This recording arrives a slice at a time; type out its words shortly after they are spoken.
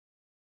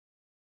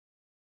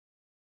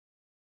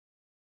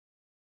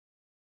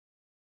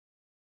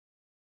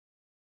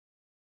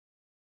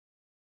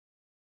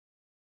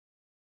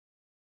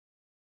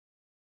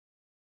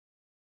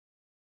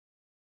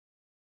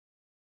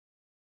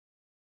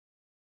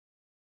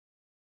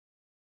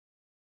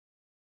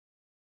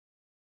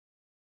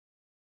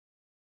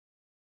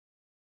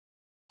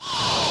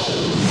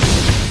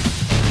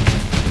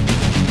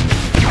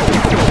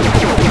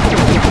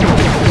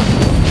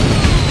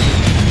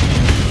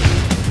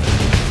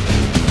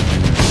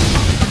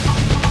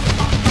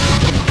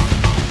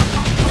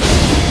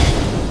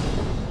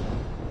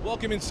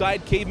Welcome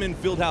inside Caveman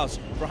Fieldhouse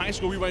for High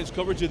School Rewind's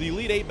coverage of the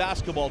Elite 8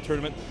 basketball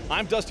tournament.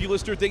 I'm Dusty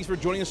Lister. Thanks for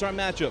joining us on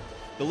our matchup.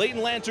 The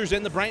Layton Lancers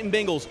and the Brighton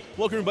Bengals.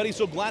 Welcome, everybody.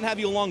 So glad to have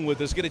you along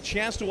with us. Get a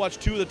chance to watch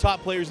two of the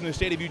top players in the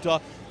state of Utah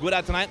go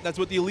out tonight. That's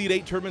what the Elite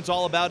 8 tournament's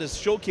all about, is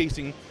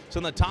showcasing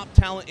some of the top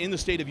talent in the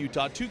state of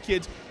Utah. Two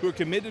kids who are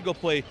committed to go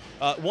play.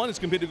 One is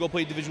committed to go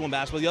play Division I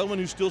basketball. The other one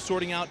who's still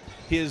sorting out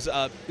his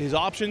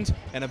options,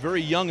 and a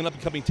very young and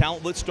up-and-coming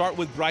talent. Let's start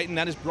with Brighton.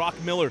 That is Brock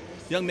Miller.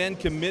 Young man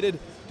committed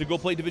to go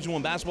play Division I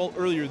basketball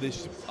earlier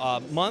this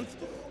month.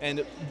 And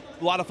a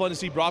lot of fun to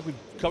see Brock. We've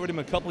covered him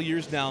a couple of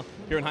years now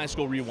here in High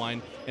School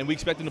Rewind, and we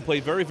expect him to play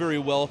very, very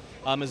well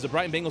as the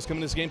Brighton Bengals come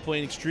in this game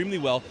playing extremely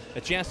well.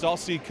 A chance to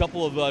also see a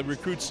couple of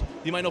recruits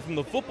you might know from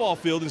the football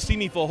field, and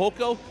Simi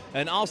Fahoko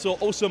and also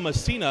Osa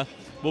Messina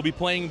will be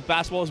playing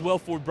basketball as well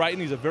for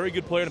Brighton. He's a very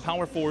good player and a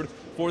power forward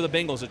for the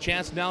Bengals. A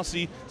chance to now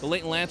see the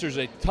Layton Lancers,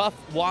 a tough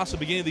loss at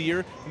the beginning of the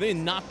year. They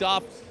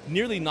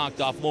nearly knocked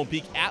off Lone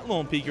Peak at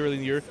Lone Peak early in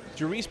the year.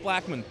 Jerice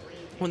Blackman,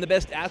 one of the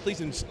best athletes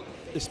and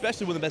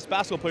especially one of the best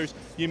basketball players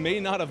you may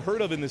not have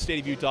heard of in the state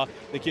of Utah.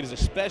 The kid is a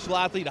special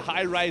athlete, a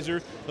high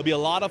riser. It'll be a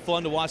lot of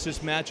fun to watch this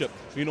matchup.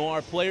 You know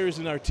our players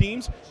and our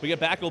teams. When we get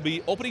back, it'll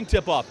be opening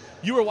tip-off.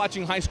 You are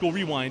watching High School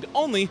Rewind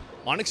only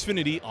on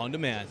Xfinity On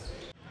Demand.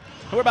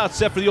 We're about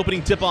set for the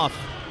opening tip-off.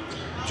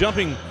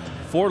 Jumping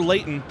for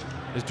Layton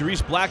is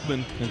Jerice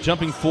Blackman, and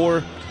jumping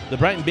for the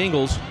Brighton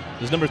Bengals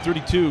is number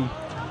 32,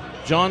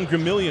 John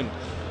Gramillion.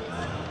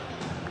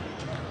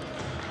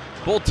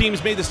 Both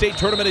teams made the state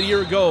tournament a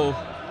year ago.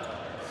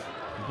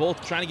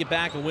 Both trying to get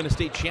back and win a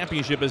state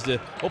championship, as the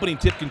opening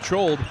tip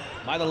controlled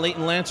by the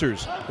Layton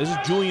Lancers. This is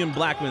Julian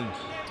Blackman.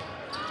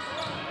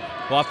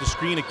 Go off the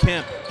screen of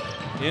Kemp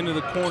into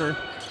the corner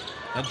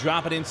and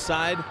drop it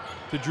inside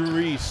to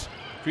Jerice.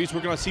 Jerice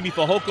working on Simi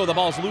Fahoko. The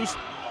ball's loose.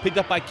 Picked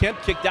up by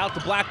Kemp. Kicked out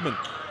to Blackman.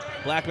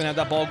 Blackman had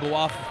that ball go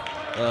off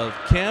of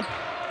Kemp.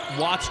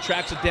 Watts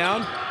tracks it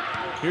down.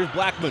 Here's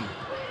Blackman.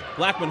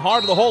 Blackman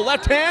hard to the hole.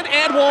 Left hand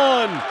and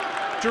one.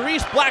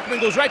 Jerice Blackman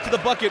goes right to the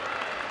bucket.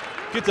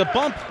 Gets a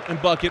bump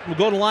and bucket. We'll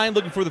go to line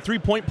looking for the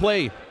three-point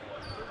play.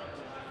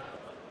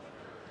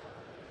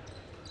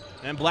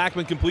 And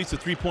Blackman completes the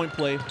three-point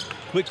play.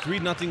 Quick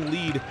 3-0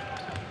 lead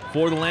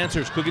for the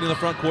Lancers. Cooking in the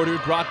front quarter.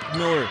 Brock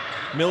Miller.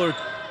 Miller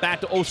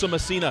back to Osa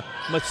Messina.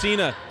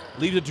 Messina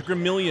leaves it to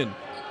Gramillion.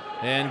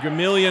 And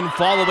Gramillion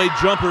fall-away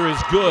jumper is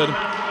good.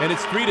 And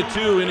it's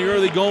 3-2 in the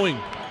early going.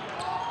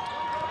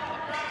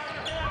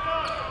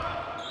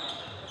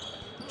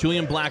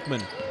 Julian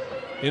Blackman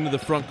into the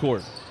front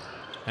court.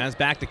 Hands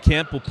back to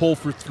Kemp, will pull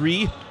for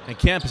three, and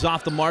Kemp is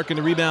off the mark in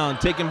the rebound,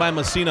 taken by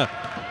Messina.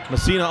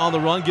 Messina on the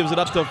run, gives it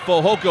up to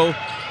Fahoko.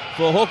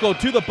 Fahoko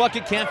to the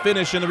bucket, can't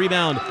finish, and the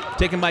rebound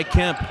taken by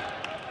Kemp.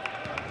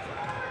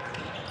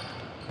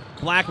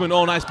 Blackman,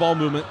 oh, nice ball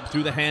movement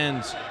through the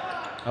hands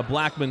of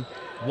Blackman.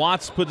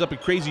 Watts puts up a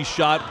crazy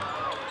shot.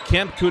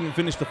 Kemp couldn't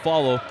finish the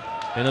follow,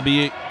 and it'll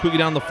be quickly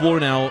down the floor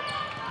now.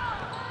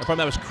 I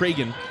probably that was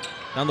Cragen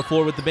down the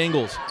floor with the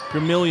Bengals.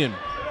 Gramillion.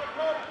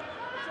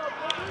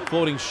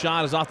 Floating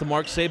shot is off the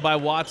mark, saved by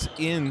Watts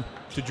in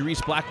to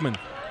Jerice Blackman.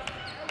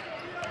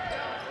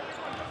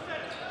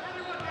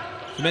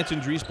 You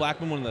mentioned Jerice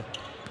Blackman, one of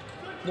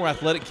the more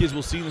athletic kids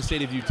we'll see in the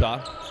state of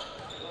Utah.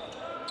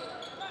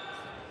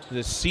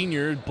 The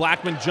senior,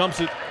 Blackman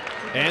jumps it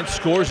and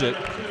scores it.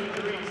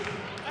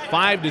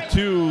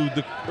 5-2,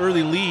 the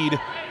early lead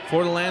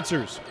for the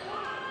Lancers.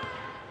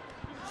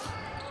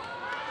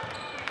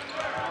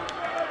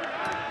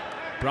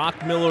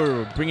 Brock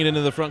Miller bringing it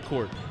into the front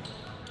court.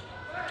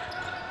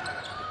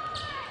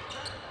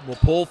 Will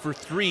pull for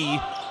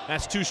three.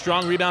 That's too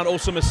strong. Rebound,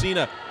 Osa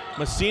Messina.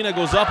 Messina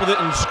goes up with it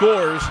and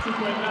scores.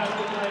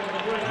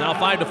 Now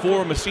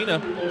 5-4. Messina,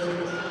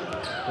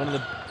 one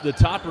of the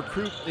top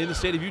recruit in the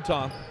state of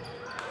Utah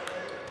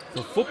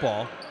for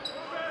football.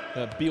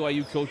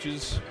 BYU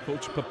coaches,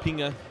 Coach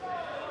Papinga,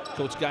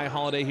 Coach Guy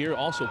Holiday here.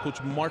 Also,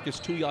 Coach Marcus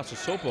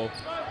Tuiasosopo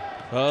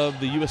of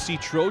the USC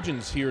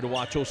Trojans here to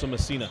watch Osa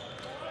Messina.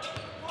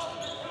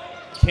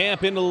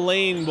 Kemp into the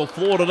lane, will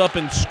float it up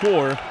and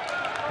score.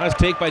 Nice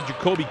take by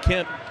Jacoby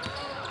Kemp.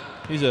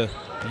 He's a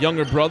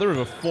younger brother of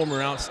a former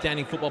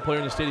outstanding football player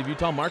in the state of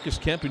Utah, Marcus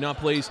Kemp, who now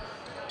plays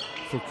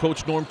for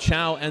Coach Norm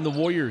Chow and the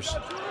Warriors.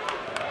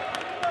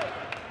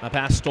 A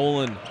pass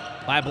stolen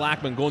by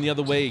Blackman, going the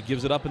other way,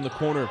 gives it up in the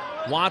corner.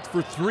 Watts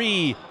for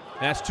three.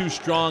 That's too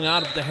strong,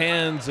 out of the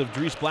hands of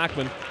Jerice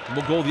Blackman, and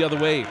will go the other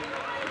way.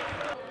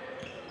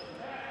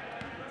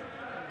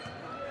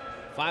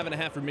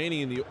 5.5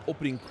 remaining in the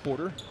opening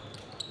quarter.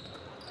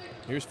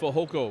 Here's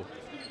Fahoko.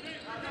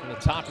 One of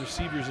the top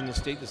receivers in the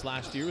state this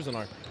last year, was on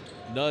our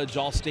Nudge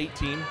All-State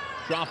team.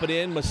 Drop it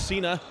in,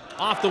 Messina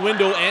off the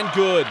window and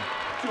good.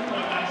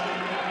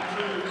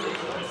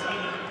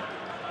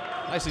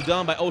 Nicely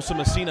done by Osa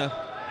Messina.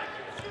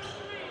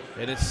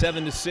 And it's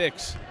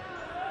 7-6.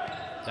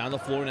 Down the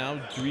floor now,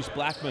 Jerice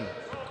Blackman.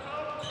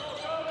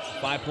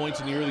 5 points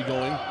in the early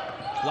going.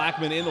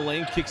 Blackman in the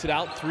lane, kicks it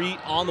out. Three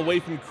on the way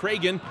from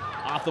Cragen.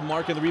 Off the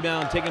mark and the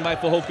rebound taken by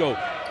Fahoko.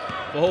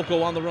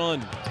 Fahoko on the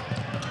run.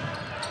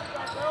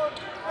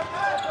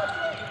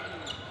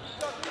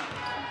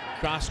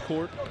 cross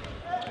court.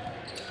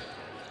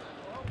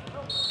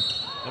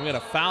 And we got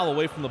a foul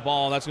away from the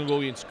ball. That's going to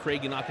go against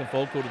Craig and knocking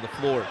Foco to the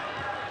floor.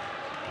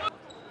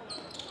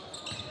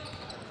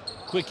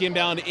 Quick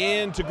inbound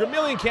in to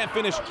Gramillion, can't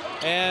finish.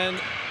 And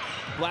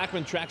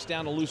Blackman tracks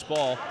down a loose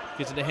ball,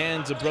 gets in the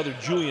hands of brother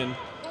Julian.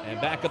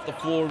 And back up the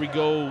floor we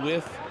go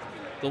with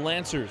the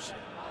Lancers.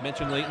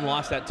 Mentioned Layton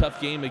lost that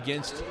tough game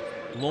against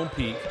Lone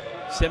Peak,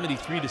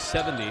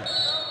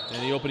 73-70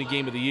 in the opening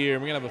game of the year.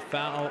 And we're going to have a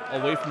foul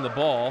away from the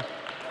ball.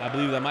 I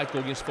believe that might go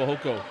against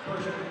Fehoko.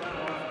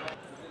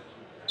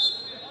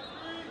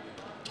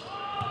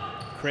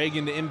 Craig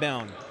into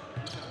inbound.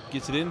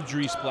 Gets it in to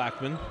Dries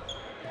Blackman.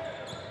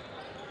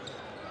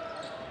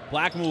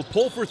 Blackman will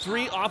pull for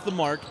three, off the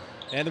mark.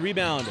 And the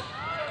rebound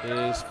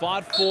is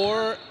fought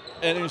for, and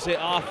they're going to say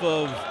off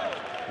of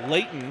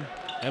Layton,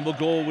 and we'll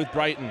go with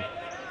Brighton.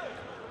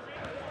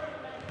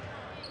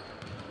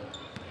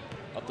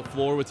 Up the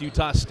floor with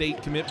Utah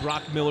State commit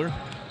Brock Miller.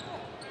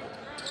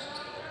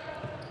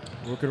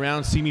 Working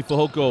around Simi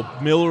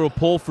Fehoko. Miller will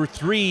pull for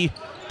three,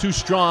 too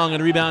strong,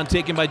 and a rebound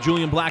taken by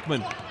Julian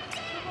Blackman.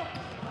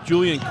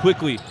 Julian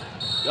quickly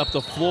up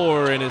the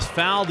floor and is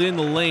fouled in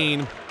the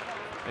lane,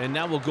 and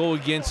now we'll go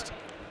against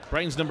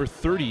Brighton's number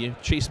 30,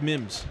 Chase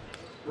Mims.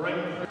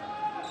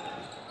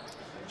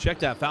 Check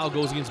that, foul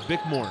goes against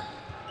Bickmore.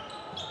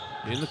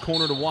 In the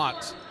corner to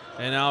Watts,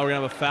 and now we're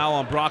gonna have a foul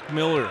on Brock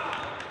Miller.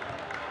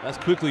 That's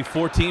quickly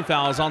 14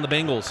 fouls on the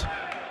Bengals.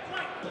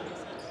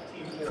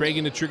 Craig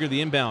in to trigger the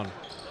inbound.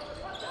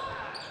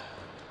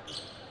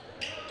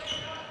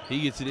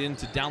 He gets it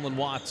into Dowland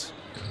Watts.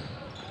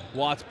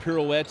 Watts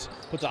pirouettes,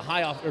 puts it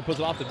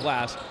off the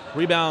glass.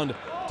 Rebound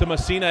to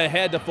Messina,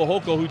 ahead to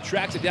Fehoko, who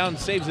tracks it down and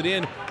saves it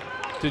in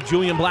to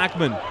Julian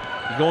Blackman.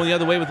 Going the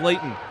other way with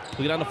Layton.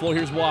 Looking down the floor,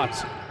 here's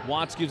Watts.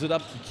 Watts gives it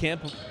up to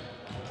Kemp.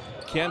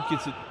 Kemp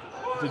gets it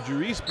to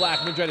Dries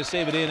Blackman, trying to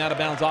save it in, out of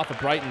bounds off of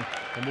Brighton,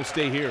 and we'll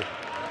stay here.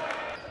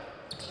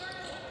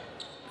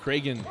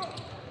 Cragen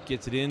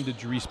gets it in to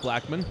Dries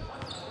Blackman.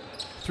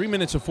 3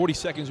 minutes and 40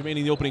 seconds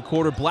remaining in the opening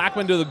quarter.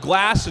 Blackman to the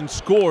glass and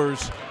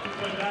scores.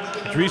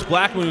 Dries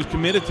Blackman, who's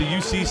committed to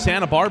UC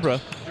Santa Barbara.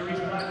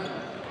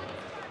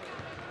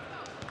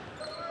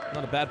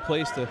 Not a bad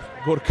place to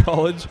go to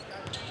college.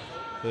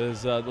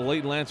 As the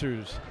Layton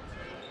Lancers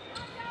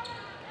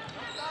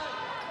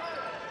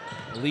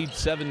lead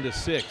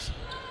 7-6.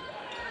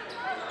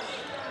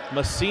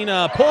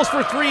 Messina pulls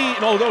for three.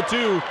 No,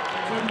 two.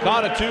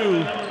 Caught a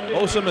two.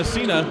 Osa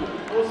Messina.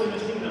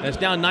 That's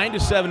down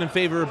 9-7 in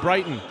favor of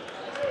Brighton.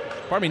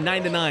 Pardon me,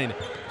 9-9.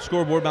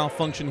 Scoreboard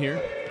malfunction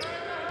here.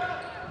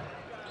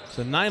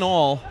 So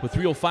 9-all with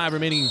 3:05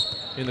 remaining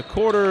in the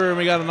quarter, and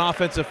we got an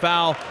offensive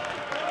foul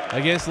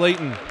against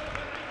Layton.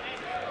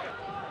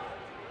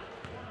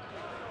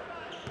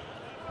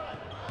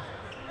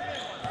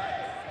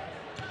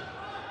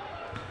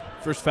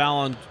 First foul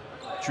on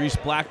Dries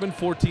Blackman,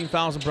 14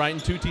 fouls on Brighton,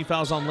 2 team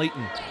fouls on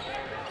Layton.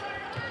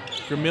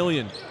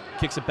 Gramillion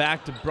kicks it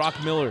back to Brock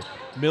Miller.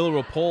 Miller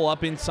will pull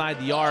up inside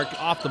the arc,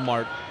 off the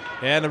mark,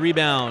 and a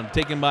rebound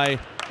taken by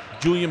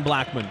Julian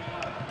Blackman.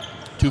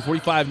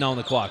 2:45 now on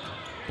the clock.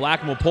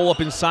 Blackman will pull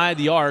up inside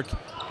the arc,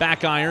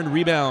 back iron,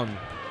 rebound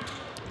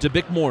to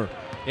Bickmore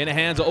in the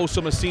hands of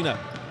Osa Messina.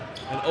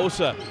 And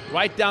Osa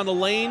right down the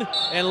lane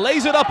and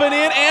lays it up and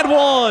in, and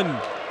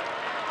one.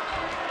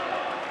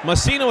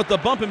 Messina with the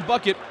bump and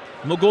bucket.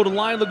 And we'll go to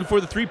line looking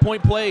for the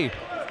three-point play.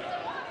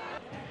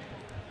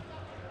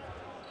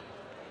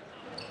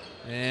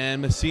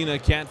 And Messina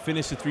can't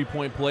finish the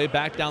three-point play.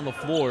 Back down the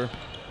floor.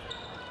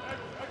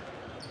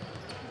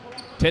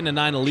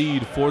 10-9 a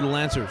lead for the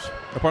Lancers.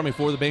 Or pardon me,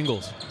 for the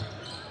Bengals.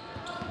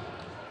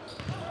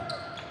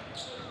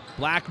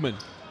 Blackman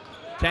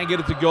can't get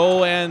it to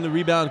go, and the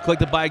rebound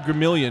collected by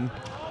Gramillion.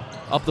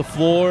 Up the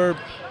floor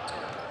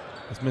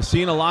as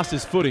Messina lost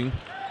his footing.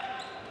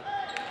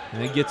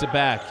 And he gets it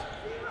back.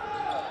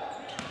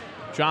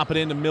 Drop it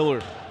into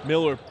Miller.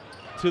 Miller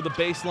to the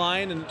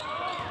baseline, and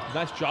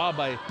nice job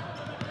by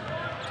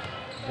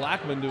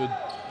Blackman to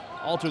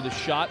alter the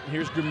shot.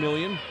 Here's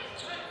Gramillion.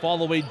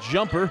 Fall away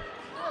jumper.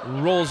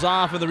 Rolls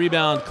off, and the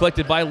rebound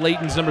collected by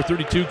Layton's number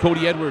 32,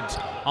 Cody Edwards.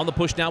 On the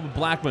push now with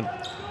Blackman.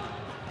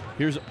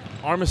 Here's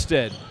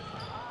Armistead.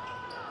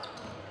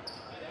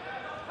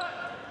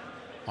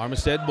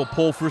 Armistead will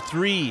pull for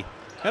three.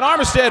 And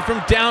Armistead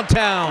from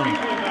downtown.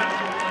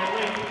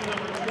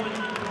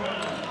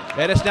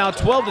 And it's now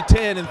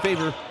 12-10 in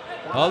favor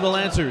of the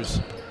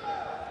Lancers.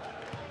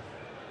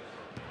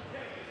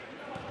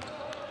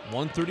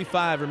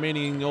 1:35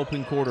 remaining in the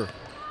opening quarter.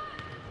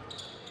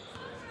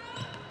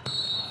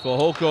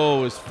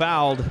 Fehoko is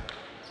fouled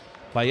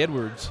by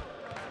Edwards.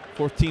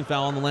 14th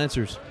foul on the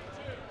Lancers.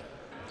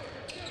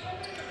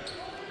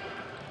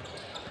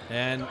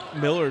 And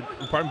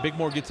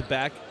Bickmore gets it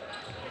back.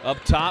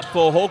 Up top,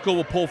 Fehoko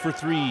will pull for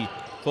three.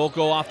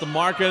 Fehoko off the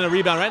marker, and a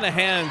rebound right in the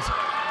hands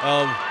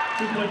of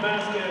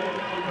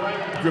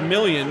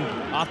Gramillion,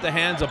 off the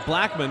hands of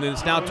Blackman, and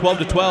it's now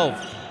 12-12.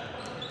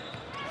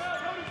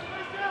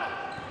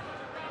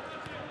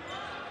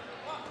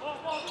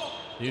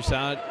 Here's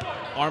out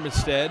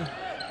Armistead.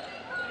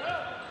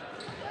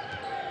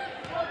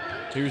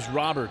 Here's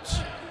Roberts.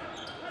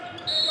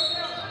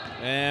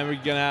 And we're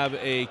going to have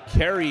a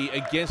carry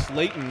against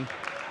Layton.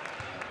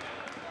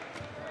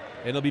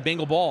 And it'll be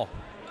Bengal ball.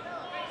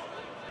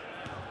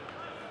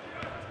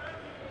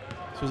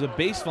 So it was a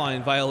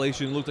baseline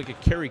violation. It looked like a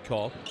carry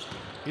call.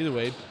 Either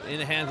way, in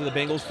the hands of the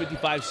Bengals.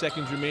 55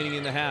 seconds remaining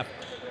in the half.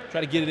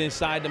 Try to get it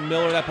inside to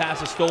Miller. That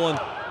pass is stolen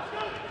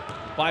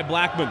by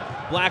Blackman.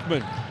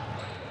 Blackman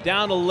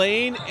down the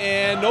lane,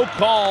 and no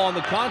call on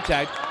the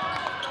contact.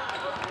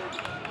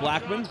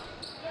 Blackman.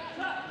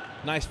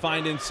 Nice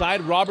find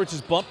inside. Roberts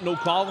is bumped, no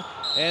call.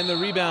 And the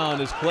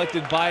rebound is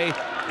collected by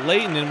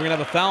Layton, and we're going to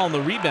have a foul on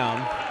the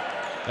rebound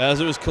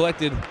as it was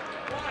collected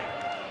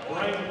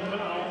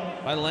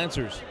by the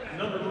Lancers.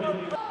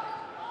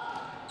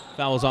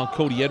 Foul was on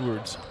Cody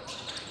Edwards.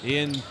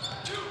 In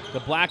the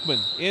Blackman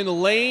in the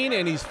lane,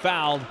 and he's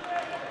fouled.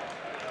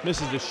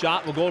 Misses the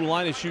shot. Will go to the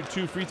line and shoot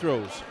 2 free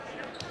throws.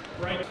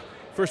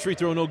 First free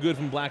throw no good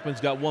from Blackman's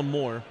got one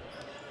more.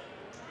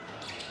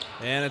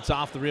 And it's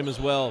off the rim as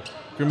well.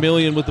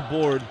 Vermillion with the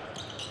board.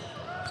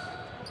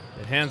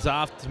 It hands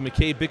off to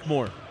McKay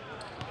Bickmore.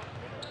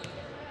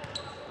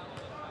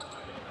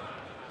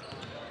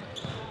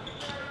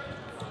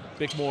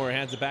 Bickmore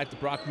hands it back to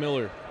Brock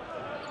Miller.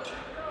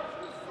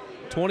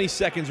 20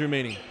 seconds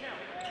remaining.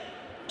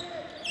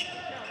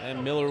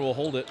 And Miller will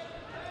hold it.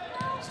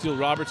 Steele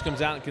Roberts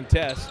comes out and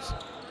contests.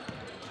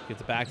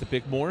 Gets it back to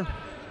Bickmore.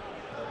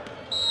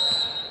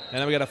 And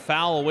then we got a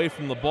foul away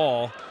from the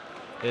ball.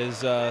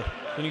 Is going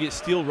to get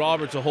Steele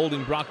Roberts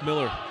holding Brock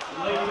Miller.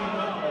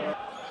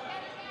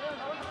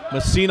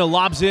 Messina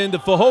lobs in to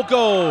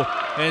Fehoko,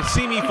 and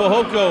Simi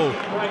Fehoko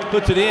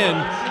puts it in.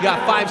 You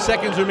got 5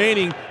 seconds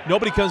remaining.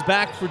 Nobody comes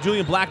back for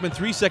Julian Blackman.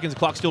 3 seconds, the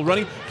clock still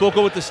running.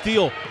 Fehoko with the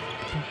steal.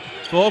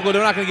 Fehoko,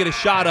 they're not going to get a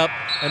shot up,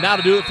 and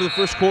that'll do it for the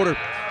first quarter.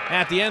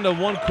 At the end of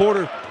one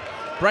quarter,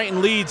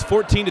 Brighton leads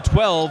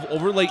 14-12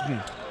 over Layton.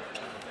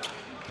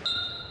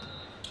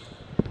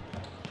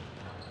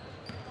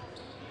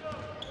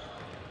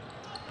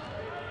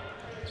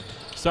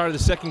 Start of the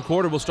second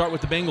quarter, we'll start with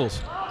the Bengals.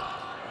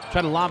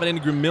 Try to lob it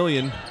into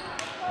Vermillion.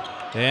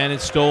 And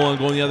it's stolen,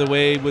 going the other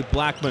way with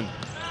Blackman.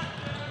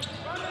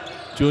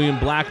 Julian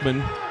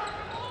Blackman.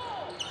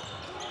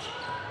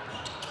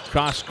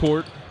 Cross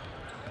court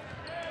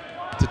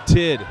to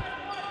Tidd.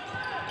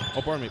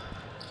 Oh, pardon me.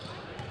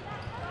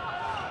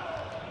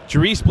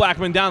 Jarice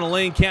Blackman down the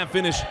lane, can't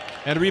finish.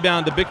 And a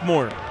rebound to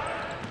Bickmore.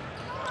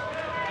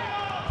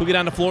 We'll get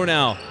on the floor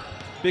now.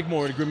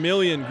 Bickmore to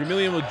Vermillion.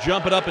 Vermillion will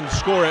jump it up and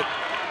score it.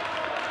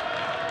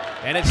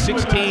 And it's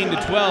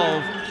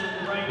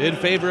 16-12 in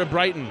favor of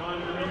Brighton.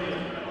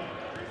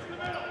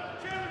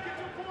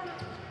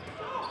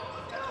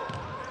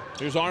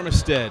 Here's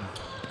Armistead.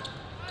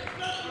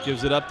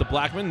 Gives it up to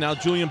Blackman. Now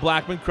Julian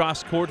Blackman,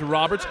 cross court to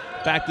Roberts.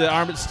 Back to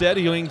Armistead,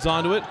 he hangs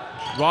onto it.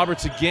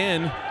 Roberts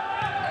again,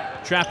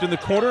 trapped in the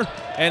corner,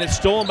 and it's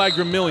stolen by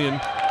Vermillion.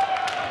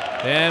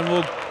 And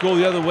we'll go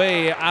the other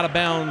way, out of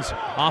bounds,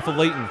 off of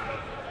Layton.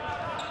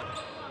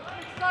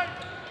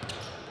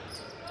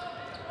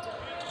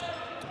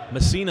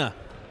 Messina.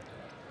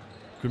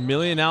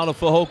 Vermillion out of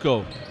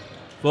Fehoko.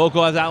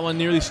 Fehoko has that one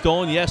nearly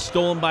stolen. Yes,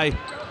 stolen by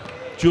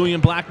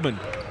Julian Blackman.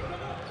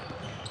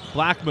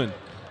 Blackman.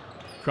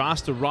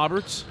 Cross to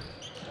Roberts.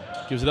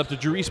 Gives it up to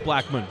Jarice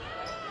Blackman.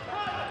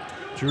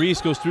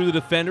 Jarice goes through the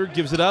defender,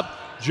 gives it up.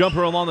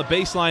 Jumper along the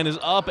baseline is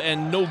up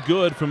and no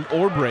good from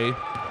Aubrey.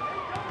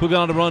 Put it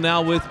on the run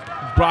now with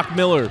Brock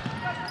Miller.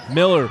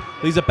 Miller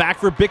leaves it back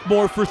for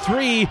Bickmore for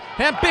 3.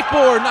 And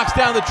Bickmore knocks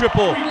down the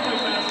triple.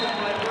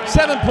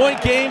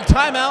 7-point game,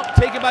 timeout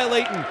taken by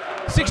Layton.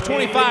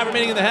 6:25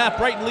 remaining in the half.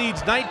 Brighton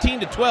leads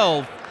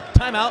 19-12.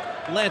 Timeout,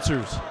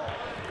 Lancers.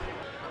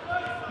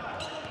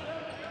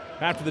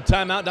 After the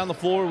timeout, down the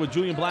floor with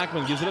Julian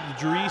Blackman. Gives it up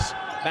to Jarice.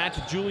 Back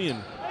to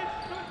Julian.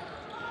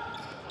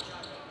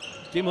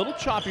 Game a little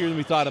choppier than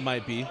we thought it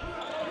might be.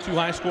 2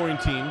 high-scoring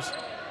teams.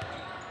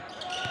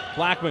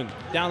 Blackman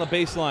down the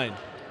baseline.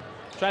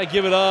 Try to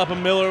give it up,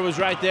 and Miller was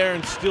right there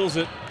and steals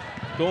it.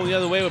 Going the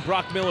other way with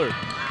Brock Miller.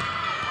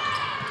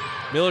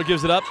 Miller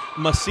gives it up.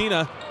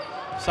 Messina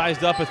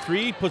sized up a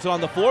 3, puts it on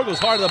the floor, goes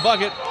hard to the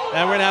bucket,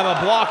 and we're going to have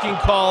a blocking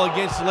call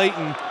against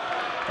Layton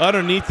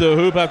underneath the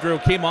hoop after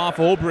it came off.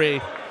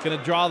 Aubrey going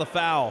to draw the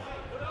foul.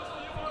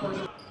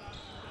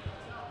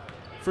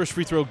 First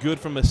free throw good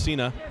from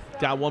Messina.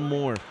 Got one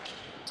more.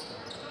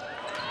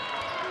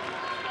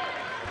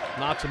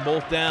 Knocks them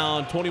both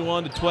down,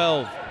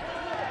 21-12.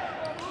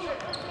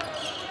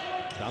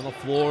 Down the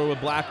floor with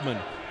Blackman.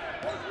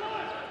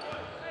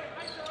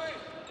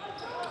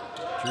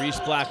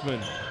 Jarice Blackman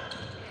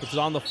puts it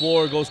on the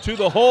floor, goes to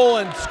the hole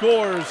and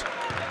scores,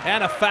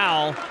 and a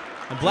foul.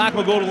 And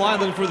Blackman will go to the line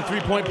looking for the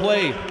 3-point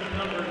play.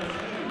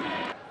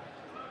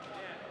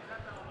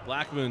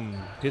 Blackman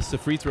hits the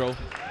free throw.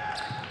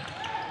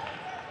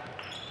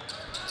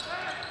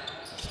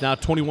 It's now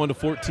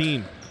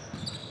 21-14.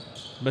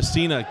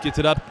 Messina gets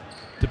it up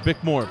to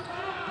Bickmore.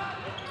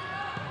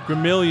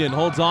 Vermillion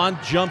holds on,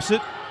 jumps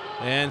it,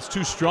 and it's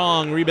too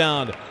strong.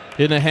 Rebound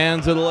in the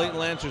hands of the Layton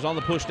Lancers. On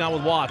the push now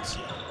with Watts.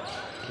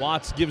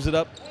 Watts gives it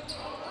up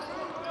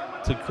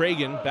to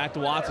Cragen, back to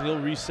Watson, he'll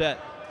reset.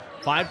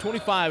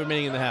 5:25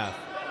 remaining in the half.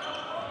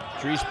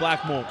 Therese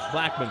Blackman,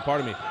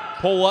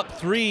 pull up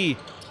three,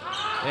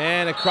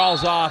 and it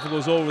crawls off and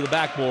goes over the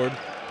backboard.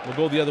 We'll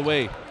go the other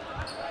way.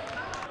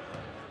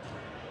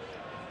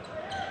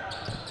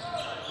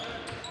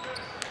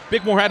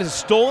 Bickmore had it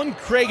stolen.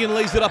 Cragen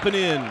lays it up and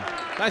in.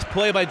 Nice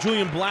play by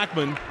Julian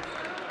Blackman.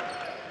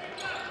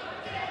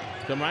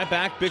 Come right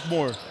back,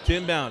 Bickmore to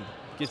inbound.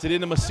 Gets it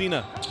into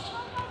Messina.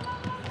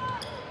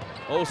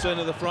 Osa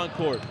into the front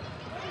court.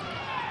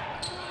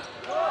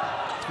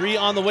 Three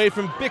on the way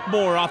from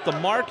Bickmore off the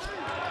mark.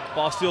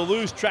 Ball still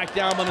loose, tracked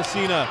down by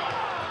Messina.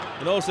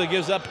 And Osa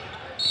gives up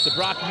to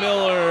Brock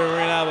Miller. We're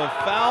gonna have a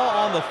foul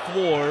on the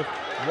floor.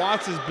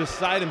 Watts is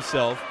beside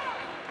himself.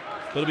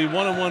 But it'll be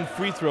 1-on-1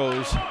 free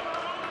throws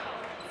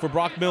for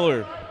Brock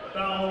Miller.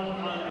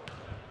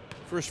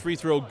 First free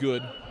throw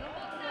good.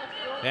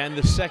 And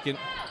the second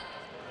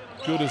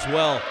good as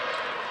well.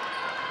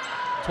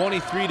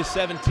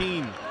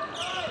 23-17.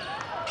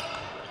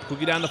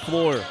 Cookie down the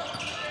floor.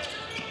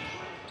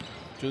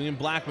 Julian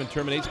Blackman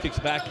terminates, kicks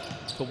back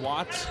to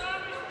Watts.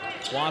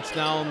 Watts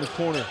now in the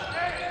corner.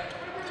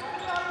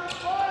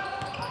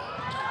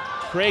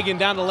 Cragen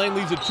down the lane,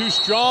 leaves it too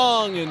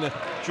strong, and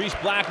Therese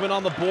Blackman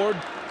on the board.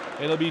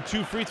 It'll be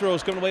 2 free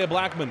throws coming away at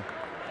Blackman.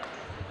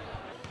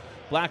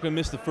 Blackman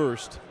missed the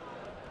first.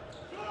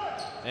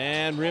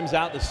 And rims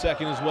out the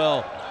second as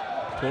well.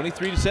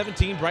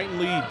 23-17, Brighton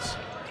leads.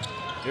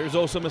 Here's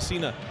Osa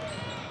Messina.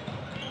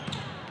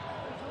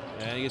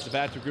 And he gets it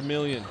back to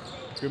Gramillion.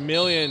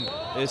 Gramillion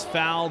is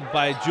fouled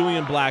by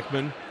Julian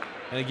Blackman.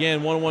 And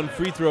again, 1-on-1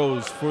 free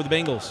throws for the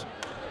Bengals.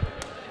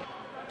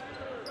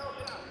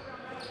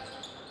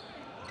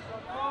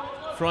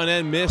 Front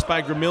end missed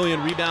by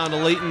Gramillion. Rebound to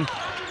Layton.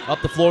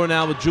 Up the floor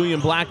now with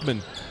Julian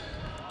Blackman.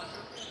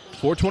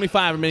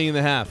 4:25 remaining in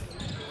the half.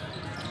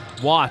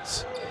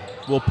 Watts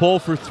will pull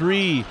for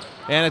three.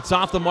 And it's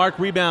off the mark.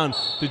 Rebound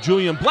to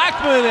Julian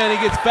Blackman. And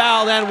he gets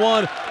fouled and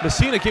one.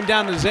 Messina came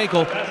down to his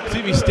ankle. See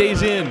if he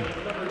stays in.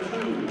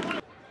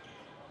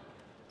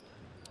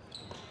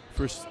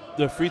 First,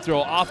 the free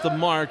throw off the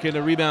mark, and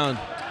a rebound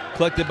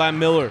collected by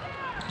Miller.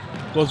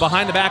 Goes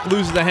behind the back,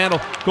 loses the handle,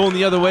 going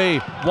the other way.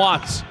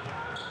 Watts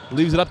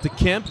leaves it up to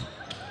Kemp.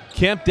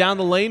 Kemp down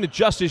the lane,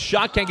 adjusts his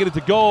shot, can't get it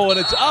to go, and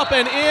it's up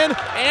and in,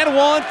 and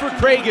one for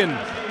Cragen.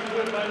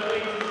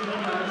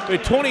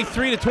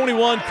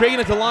 23-21, Cragen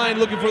at the line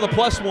looking for the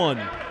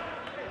 +1.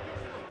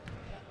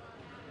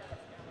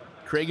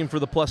 Cragen for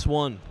the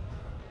 +1.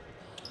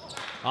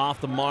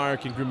 Off the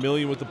mark, and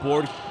Gramillion with the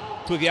board.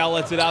 Quickly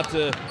outlets it out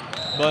to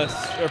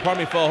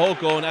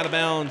Fahoko, and out of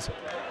bounds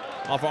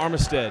off of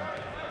Armistead.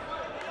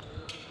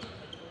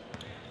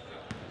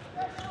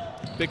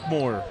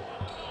 Bickmore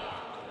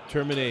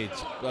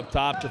terminates up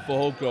top to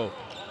Fahoko.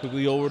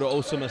 Quickly over to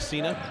Osa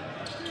Messina.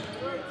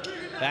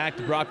 Back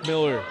to Brock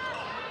Miller.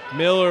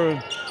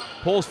 Miller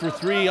pulls for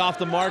three off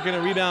the mark, and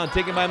a rebound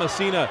taken by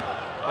Messina.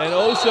 And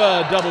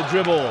Osa double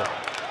dribble.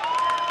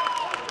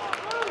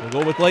 We'll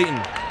go with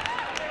Layton.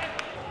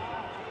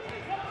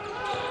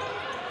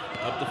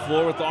 Up the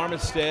floor with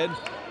Armistead.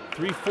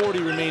 3:40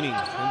 remaining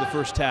in the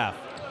first half.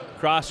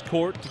 Cross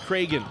court to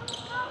Cragen.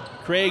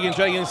 Cragen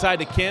trying to get inside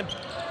to Kemp.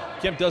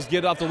 Kemp does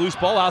get off the loose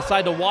ball.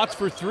 Outside to Watts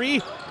for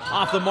three.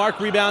 Off the mark,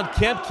 rebound.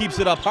 Kemp keeps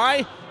it up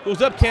high.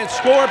 Goes up, can't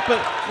score, but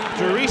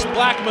Therese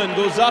Blackman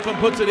goes up and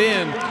puts it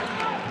in.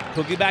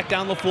 Cookie back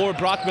down the floor.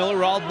 Brock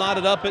Miller all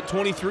knotted up at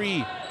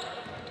 23.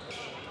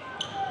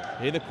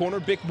 In the corner,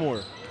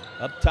 Bickmore.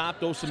 Up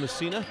top, Osa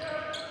Messina.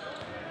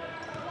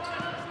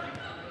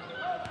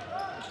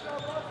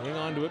 Hang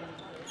on to it.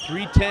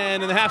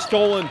 3:10 and the half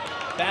stolen.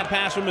 Bad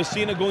pass from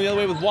Messina going the other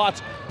way with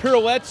Watts.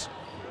 Pirouettes.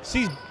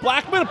 Sees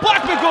Blackman.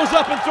 Blackman goes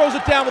up and throws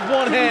it down with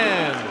one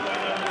hand.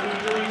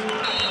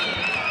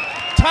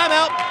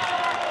 Timeout.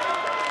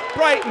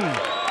 Brighton.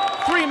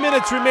 3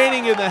 minutes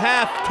remaining in the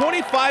half.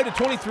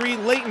 25-23.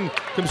 Layton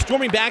comes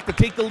storming back to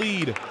take the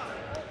lead.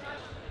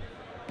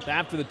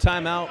 After the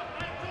timeout,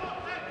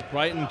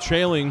 Brighton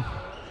trailing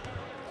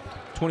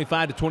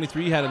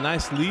 25-23. Had a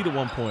nice lead at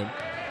one point.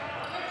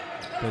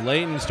 But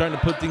Layton starting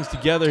to put things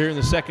together here in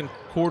the second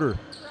quarter.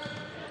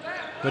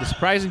 But a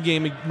surprising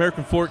game,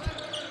 American Fork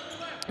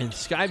and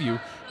Skyview.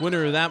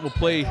 Winner of that will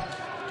play,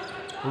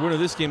 the winner of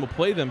this game will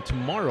play them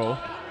tomorrow.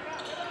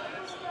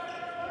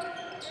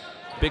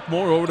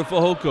 Bickmore over to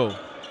Fahoko.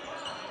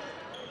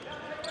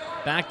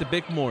 Back to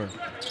Bickmore.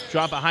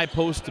 Drop a high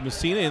post to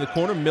Messina in the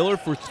corner. Miller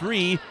for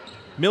three.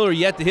 Miller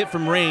yet to hit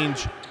from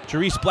range.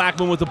 Therese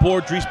Blackman with the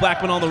board. Therese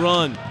Blackman on the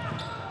run.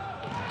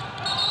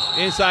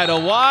 Inside to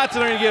Watts,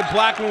 and they're going to get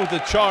Blackman with the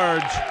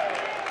charge.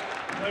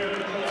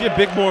 Give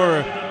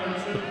Bickmore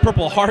the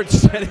Purple Heart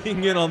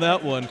setting in on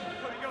that one.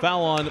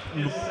 Foul on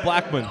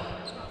Blackman.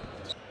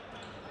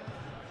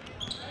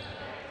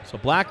 So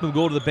Blackman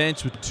will go to the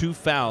bench with 2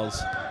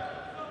 fouls.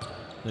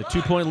 And a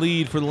 2-point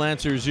lead for the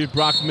Lancers. Here's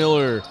Brock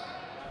Miller.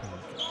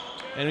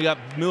 And we got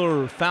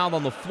Miller fouled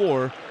on the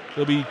floor.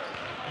 There'll be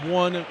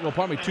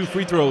 2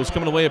 free throws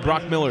coming away at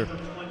Brock Miller.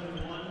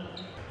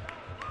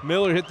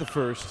 Miller hit the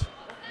first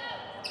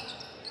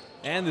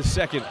and the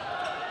second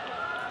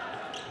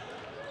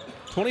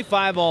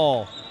 25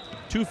 all.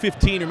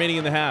 2:15 remaining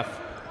in the half.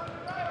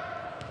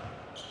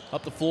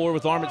 Up the floor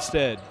with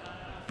Armitstead.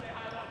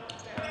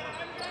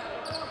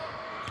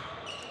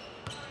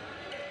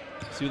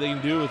 See what they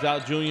can do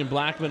without Julian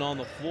Blackman on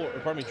the floor. Or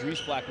pardon me,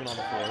 Dries Blackman on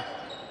the floor.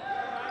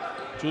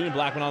 Julian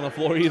Blackman on the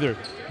floor either.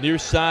 Near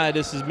side,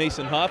 this is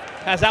Mason Huff.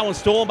 Has that one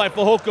stolen by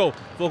Fehoko.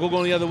 Fehoko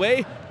going the other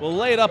way. Will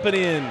lay it up and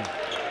in.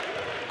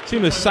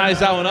 Seemed to size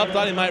that one up.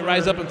 Thought he might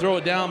rise up and throw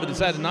it down, but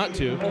decided not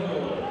to.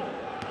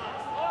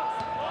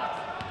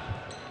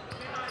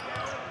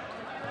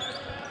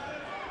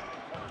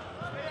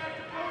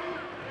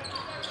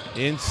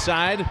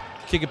 Inside,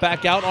 kick it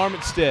back out,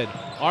 Armitstead.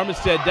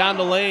 Armitstead down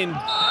the lane,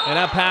 and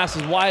that pass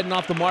is wide and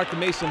off the mark to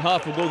Mason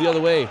Huff. Will go the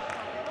other way.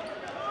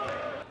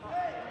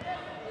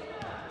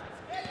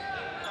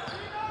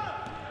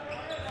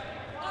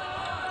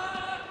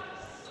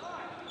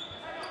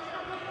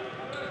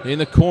 In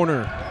the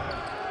corner,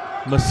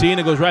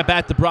 Messina goes right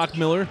back to Brock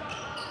Miller.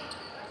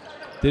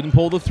 Didn't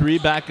pull the three,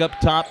 back up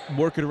top,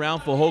 work it around.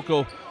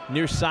 Fehoko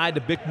near side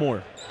to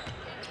Bickmore.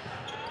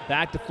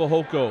 Back to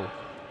Fehoko.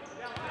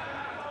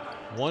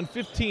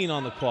 1:15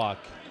 on the clock.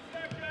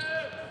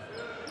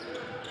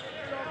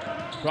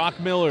 Brock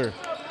Miller,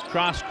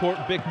 cross court,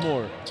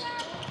 Bickmore.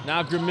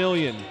 Now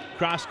Gramillion,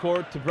 cross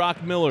court to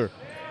Brock Miller.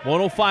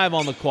 1:05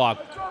 on the clock.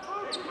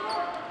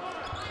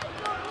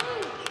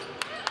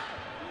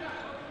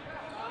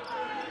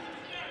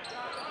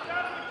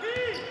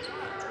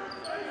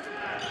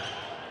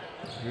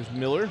 Here's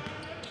Miller.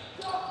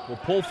 Will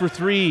pull for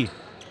three.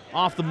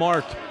 Off the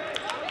mark.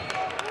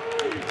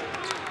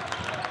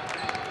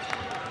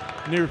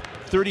 Near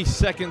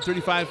 30-second,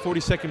 35,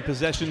 40-second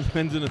possession.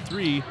 Ends in a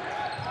three.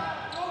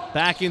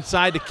 Back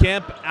inside to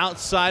Kemp.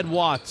 Outside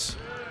Watts.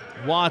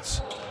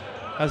 Watts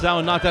has that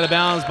one knocked out of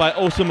bounds by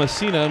Osa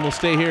Messina and will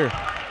stay here.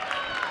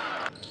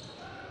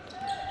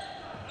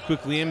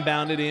 Quickly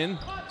inbounded in.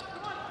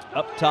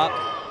 Up top.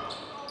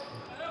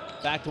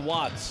 Back to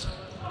Watts.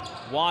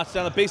 Watts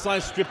down the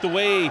baseline, stripped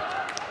away.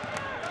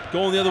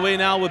 Going the other way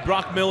now with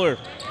Brock Miller.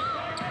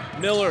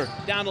 Miller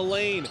down the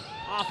lane,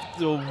 off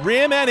the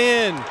rim and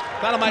in.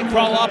 Thought it might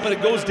crawl up, but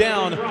it goes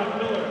down.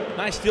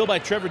 Nice steal by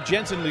Trevor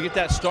Jensen to get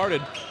that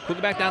started.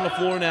 Quickly back down the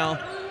floor now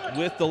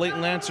with the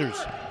Layton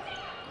Lancers.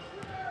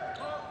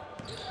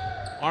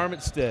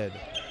 Armitstead.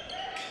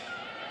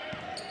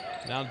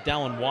 Now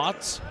Dallin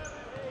Watts.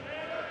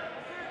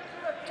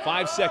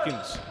 5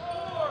 seconds.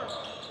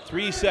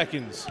 3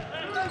 seconds.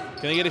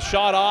 Can they get a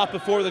shot off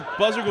before the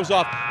buzzer goes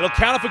off? It'll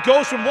count if it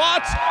goes from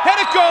Watts, and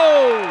it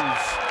goes!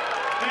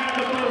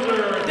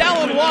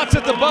 Dallin Watts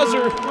at the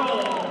buzzer.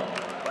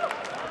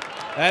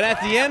 And at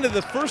the end of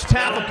the first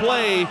half of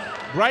play,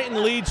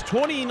 Brighton leads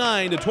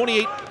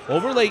 29-28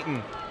 over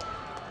Layton.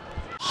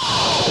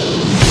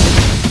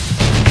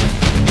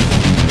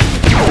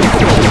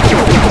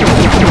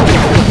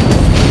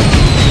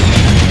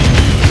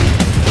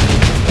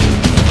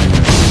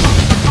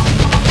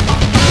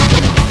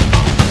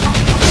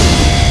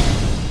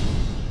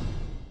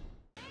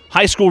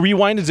 High School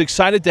Rewind is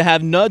excited to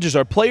have Nudge as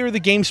our Player of the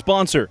Game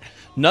sponsor.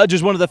 Nudge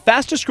is one of the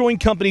fastest growing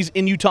companies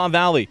in Utah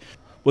Valley.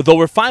 With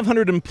over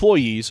 500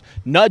 employees,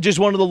 Nudge is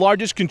one of the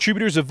largest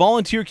contributors of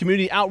volunteer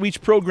community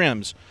outreach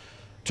programs.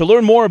 To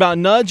learn more about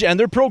Nudge and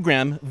their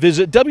program,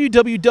 visit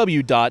www.nudge.com.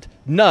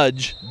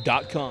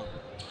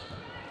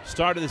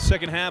 Start of the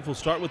second half, we'll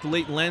start with the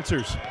Layton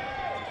Lancers.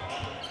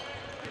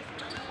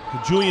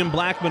 Julian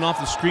Blackman off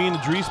the screen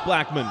to Dries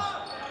Blackman.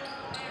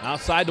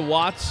 Outside to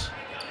Watts.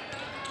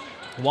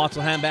 Watts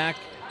will hand back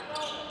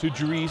to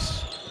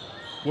Dries.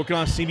 Working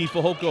on CB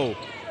Fehoko.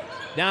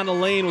 Down the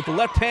lane with the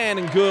left hand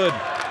and good.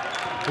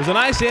 It was a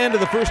nice end to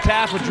the first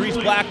half with Dries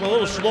Blackman. A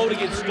little slow to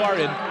get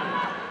started,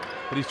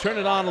 but he's turned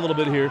it on a little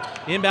bit here.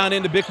 Inbound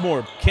into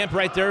Bickmore. Kemp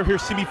right there.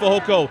 Here's CB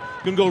Fehoko.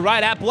 Gonna go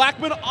right at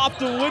Blackman. Off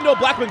the window.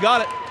 Blackman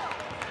got it.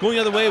 Going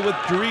the other way with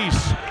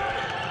Dries.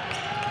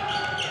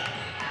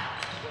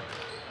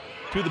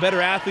 Two of the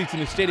better athletes in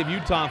the state of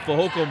Utah,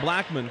 Fehoko and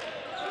Blackman.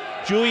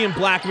 Julian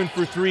Blackman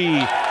for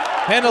three.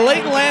 And the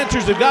Layton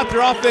Lancers have got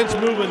their offense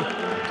moving.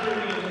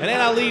 And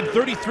then I lead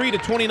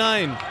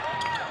 33-29.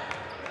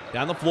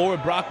 Down the floor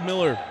with Brock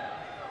Miller.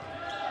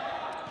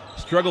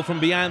 Struggled from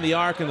behind the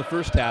arc in the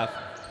first half.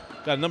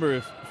 Got a number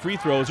of free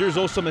throws. Here's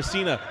Osa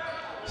Messina.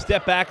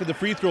 Step back at the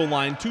free throw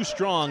line. Too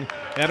strong.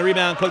 And a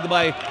rebound collected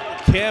by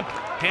Kemp.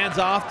 Hands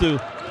off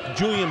to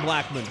Julian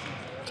Blackman.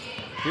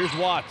 Here's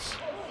Watts.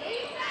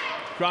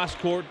 Cross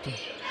court to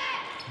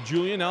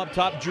Julian. Up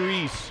top,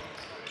 Dries.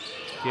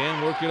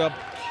 Again, work it up.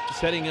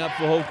 Setting up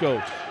for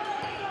Fehoko.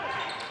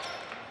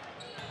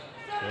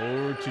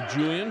 Over to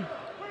Julian.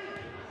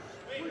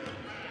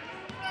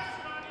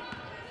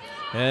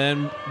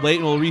 And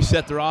Layton will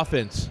reset their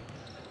offense.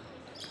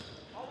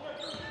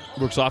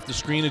 Works off the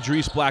screen to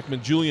Dries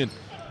Blackman. Julian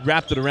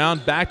wrapped it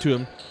around, back to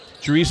him.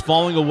 Dries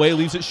falling away,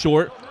 leaves it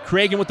short.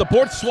 Cragen with the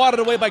board, swatted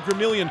away by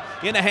Gramillion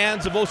in the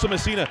hands of Osa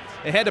Messina.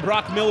 Ahead to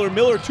Brock Miller.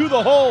 Miller to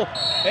the hole.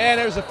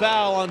 And there's a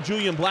foul on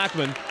Julian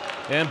Blackman.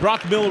 And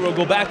Brock Miller will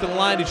go back to the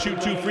line to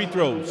shoot 2 free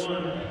throws.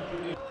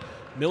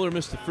 Miller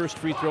missed the first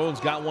free throw and's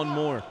got one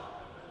more.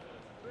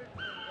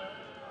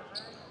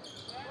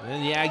 And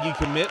then the Aggie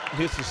commit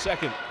hits the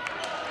second.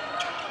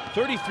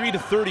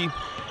 33-30.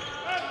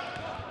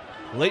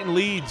 Layton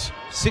leads.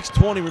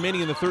 6:20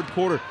 remaining in the third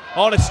quarter.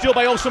 Oh, and a steal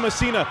by Osa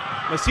Messina.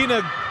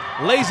 Messina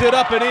lays it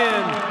up and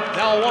in.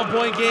 Now a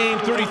 1-point game,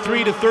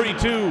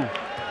 33-32.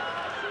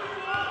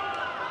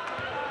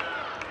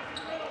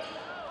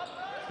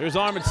 Here's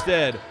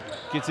Armitstead.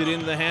 Gets it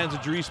into the hands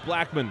of Jerice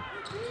Blackman.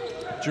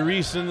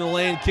 Jerice in the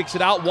lane, kicks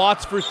it out.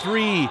 Watts for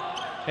three.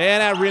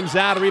 And that rims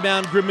out. A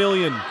rebound,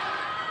 Gramillion.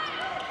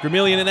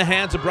 Gramillion in the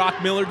hands of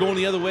Brock Miller going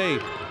the other way.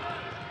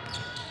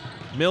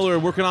 Miller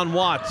working on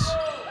Watts.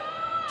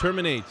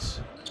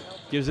 Terminates.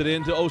 Gives it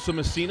in to Osa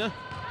Messina.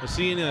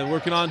 Messina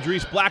working on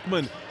Jerice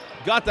Blackman.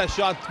 Got that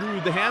shot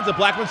through the hands of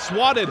Blackman.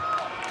 Swatted.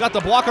 Got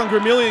the block on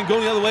Gramillion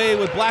going the other way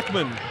with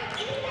Blackman.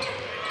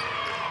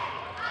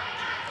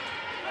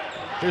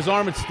 Here's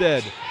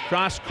Armitstead.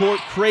 Cross court,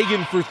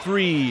 Cragen for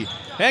three.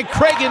 And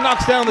Cragen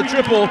knocks down the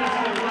triple.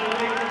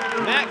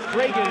 Matt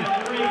Cragen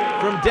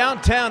from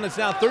downtown. It's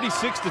now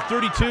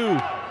 36-32.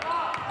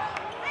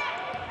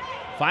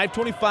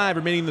 5:25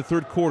 remaining in the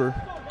third quarter.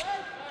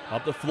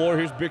 Up the floor,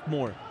 here's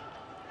Bickmore.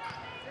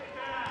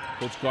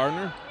 Coach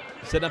Gardner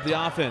setting up the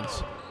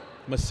offense.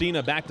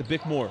 Messina back to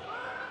Bickmore.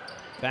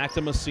 Back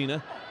to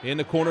Messina. In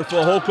the corner,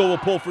 Fehoko will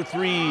pull for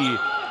three.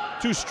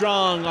 Too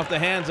strong off the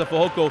hands of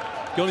Fehoko.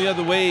 Going the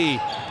other way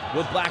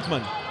with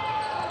Blackman.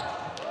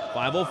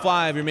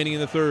 5:05 remaining in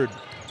the third.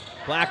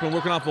 Blackman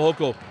working on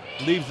Fehoko.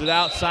 Leaves it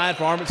outside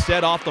for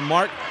Armitstead off the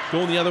mark.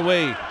 Going the other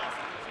way.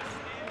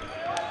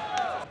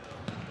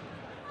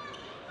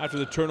 After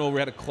the turnover,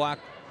 had a clock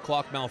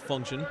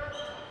malfunction.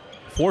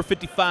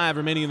 4:55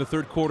 remaining in the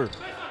third quarter.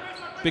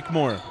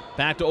 Bickmore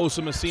back to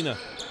Osa Messina.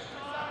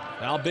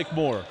 Now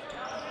Bickmore.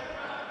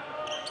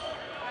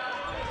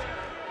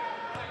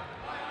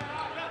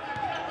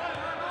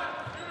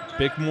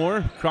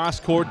 Bickmore, cross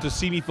court to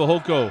Simi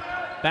Fehoko.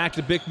 Back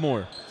to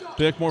Bickmore.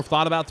 Bickmore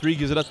thought about three,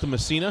 gives it up to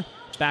Messina.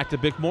 Back to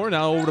Bickmore,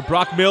 now over to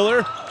Brock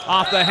Miller.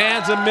 Off the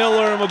hands of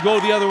Miller and will go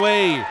the other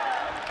way.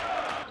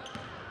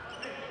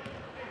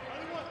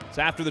 It's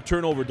after the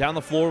turnover, down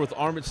the floor with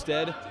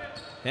Armitstead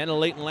and the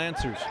Layton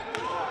Lancers.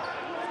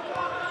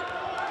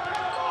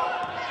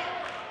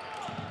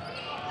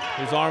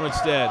 Here's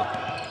Armitstead.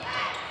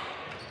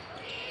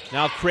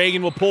 Now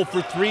Cragen will pull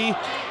for three,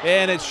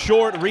 and it's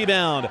short.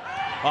 Rebound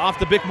off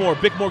to Bickmore.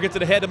 Bickmore gets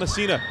it ahead to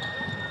Messina.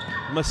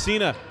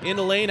 Messina in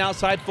the lane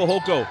outside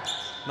Fehoko.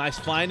 Nice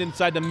find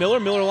inside to Miller.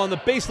 Miller along the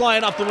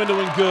baseline, off the window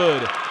and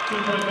good.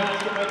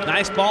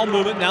 Nice ball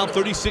movement, now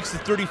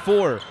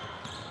 36-34.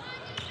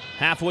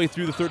 Halfway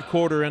through the third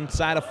quarter,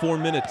 inside of 4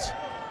 minutes.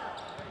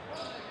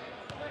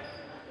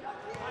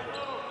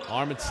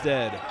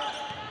 Armitstead.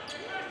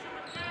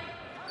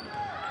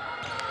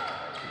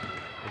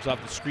 Goes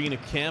off the screen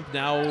of Kemp,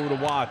 now over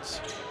to Watts.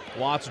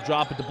 Watts will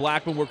drop it to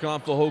Blackman, working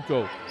on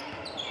Fehoko.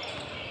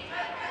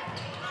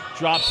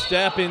 Drop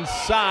step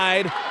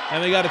inside,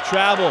 and they got to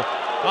travel.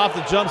 Off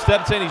the jump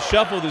step, and he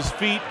shuffled his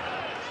feet.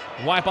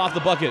 Wipe off the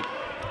bucket.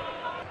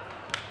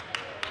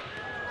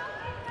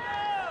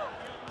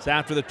 It's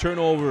after the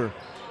turnover.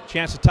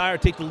 Chance to tie or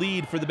take the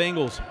lead for the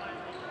Bengals.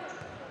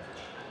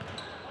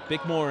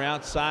 Bickmore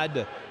outside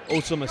to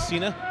Osa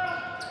Messina.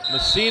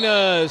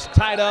 Messina is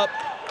tied up.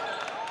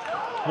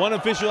 One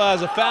official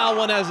has a foul,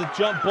 one has a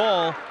jump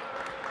ball.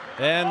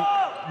 And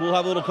we'll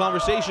have a little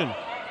conversation.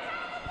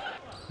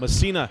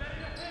 Messina.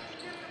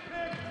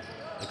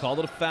 They called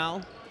it a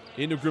foul.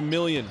 Into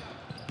Gramillion.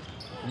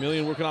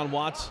 Gramillion working on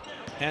Watts.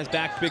 Hands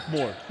back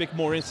Bickmore.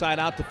 Bickmore inside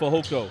out to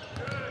Fehoko.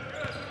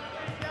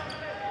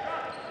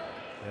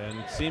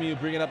 And Simi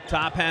bring it up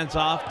top, hands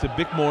off to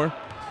Bickmore.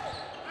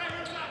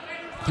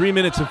 3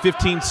 minutes and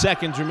 15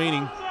 seconds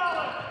remaining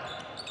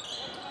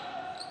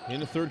in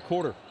the third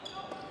quarter.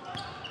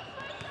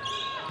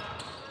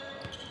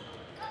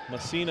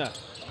 Messina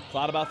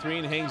thought about three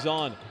and hangs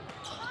on.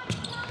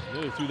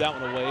 Really threw that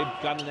one away.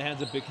 Got in the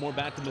hands of Bickmore,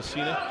 back to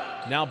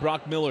Messina. Now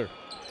Brock Miller.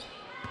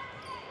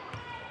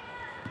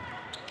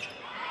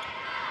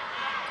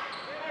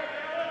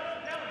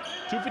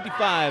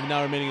 .255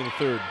 now remaining in the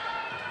third.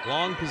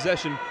 Long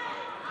possession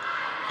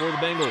for the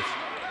Bengals.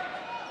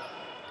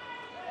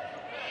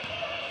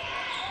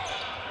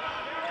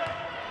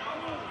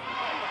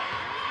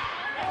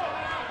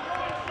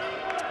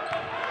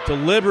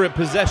 Deliberate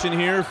possession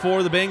here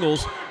for the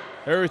Bengals.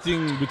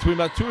 Everything between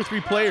about 2 or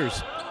 3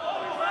 players.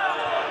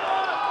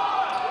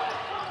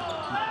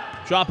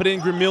 Drop it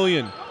in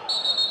Gramillion.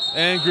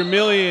 And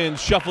Gramillion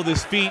shuffled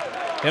his feet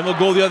and will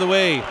go the other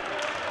way.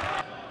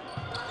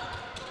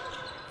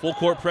 Full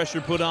court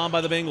pressure put on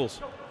by the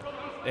Bengals.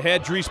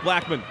 Ahead, Jerice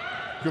Blackman.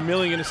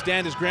 Gramillion going to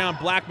stand his ground.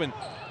 Blackman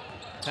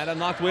had it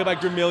knocked away by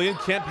Gramillion.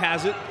 Kemp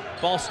has it.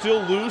 Ball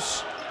still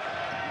loose.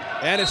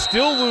 And it's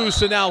still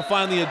loose, and now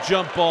finally a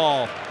jump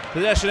ball.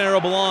 Possession arrow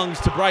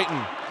belongs to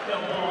Brighton.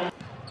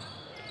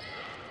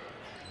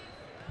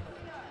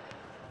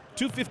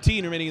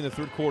 2:15 remaining in the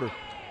third quarter.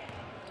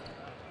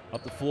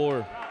 Up the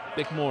floor,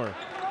 Bickmore.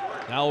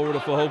 Now over to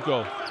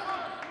Fehoko.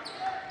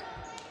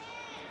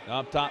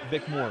 Up top,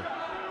 Bickmore.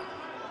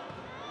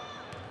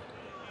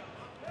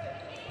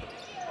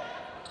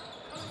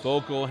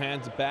 Foco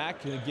hands it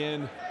back, and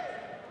again,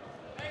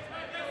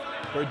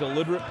 very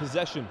deliberate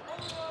possession.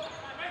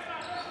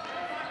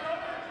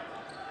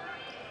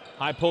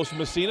 High post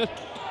Messina,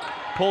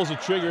 pulls the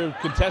trigger,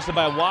 contested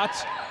by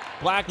Watts.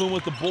 Blackman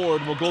with the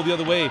board, will go the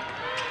other way.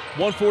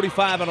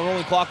 1:45 on a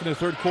rolling clock in the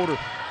third quarter.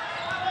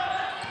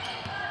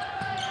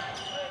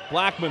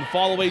 Blackman,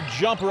 fall away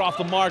jumper off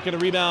the mark, and a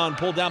rebound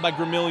pulled down by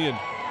Gramillion.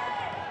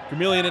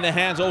 Gramillion in the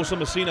hands, Osa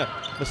Messina.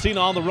 Messina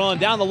on the run,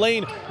 down the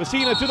lane.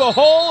 Messina to the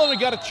hole, and we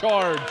got a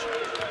charge.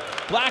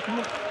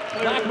 Blackman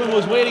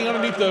was waiting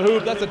underneath the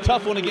hoop. That's a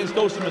tough one against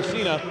Osa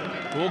Messina.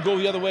 We'll go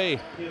the other way.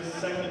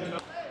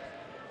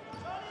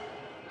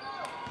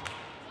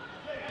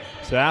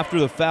 So after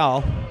the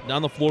foul,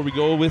 down the floor we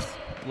go with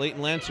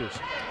Layton Lancers.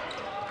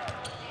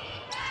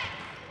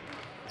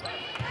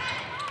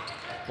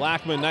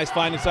 Blackman, nice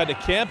find inside to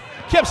Kemp.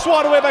 Kemp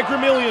swatted away by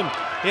Gramillion.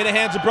 In the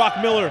hands of Brock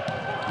Miller.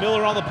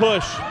 Miller on the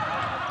push.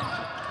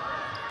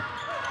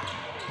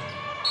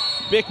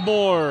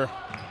 Bickmore.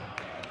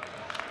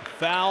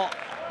 Foul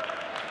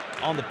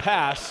on the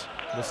pass.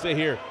 We'll stay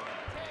here.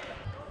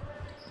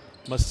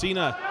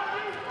 Messina.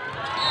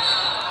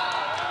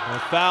 And a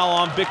foul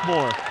on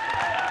Bickmore.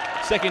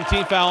 Second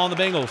team foul on the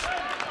Bengals.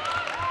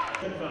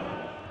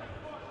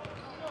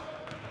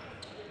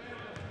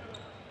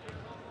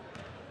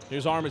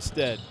 Here's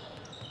Armitstead.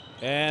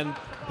 And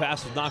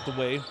pass is knocked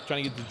away.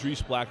 Trying to get to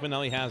Dries Blackman.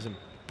 Now he has him.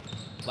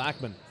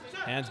 Blackman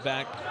hands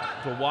back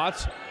to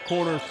Watts.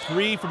 Corner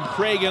three from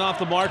Cragen off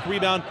the mark.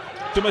 Rebound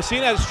to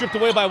Messina. It's stripped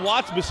away by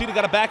Watts. Messina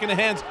got it back in the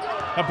hands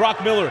of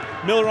Brock Miller.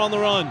 Miller on the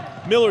run.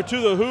 Miller to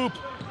the hoop.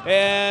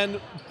 And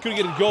couldn't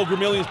get it to go.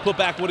 Gramillion's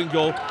putback wouldn't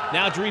go.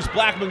 Now Dries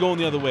Blackman going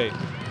the other way.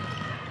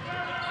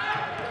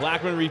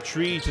 Blackman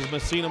retreats as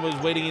Messina was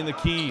waiting in the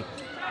key.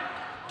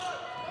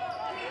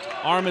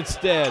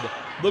 Armitstead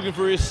looking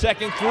for his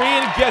second three,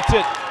 and he gets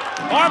it.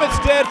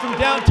 Armitstead from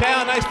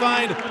downtown. Nice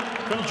find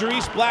from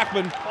Dries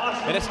Blackman.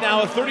 And it's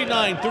now a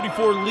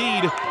 39-34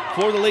 lead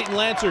for the Layton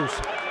Lancers.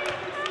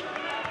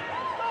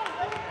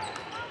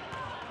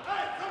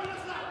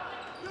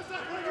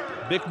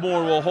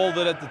 Bickmore will hold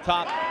it at the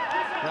top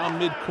around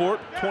mid-court.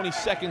 20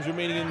 seconds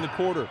remaining in the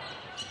quarter.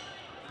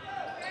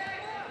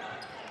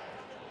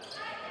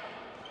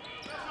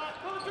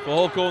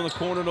 Foco in the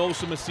corner to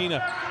Osa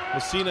Messina.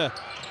 Messina,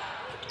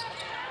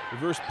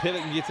 reverse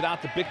pivot and gets it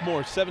out to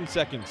Bickmore. 7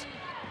 seconds.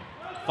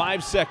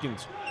 5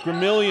 seconds.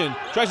 Gramillion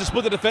tries to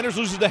split the defenders,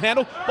 loses the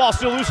handle. Ball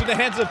still loose in the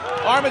hands of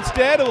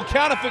Armitstead. It will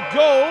count if it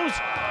goes,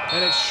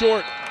 and it's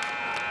short.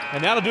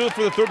 And that'll do it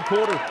for the third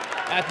quarter.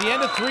 At the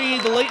end of three,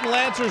 the Layton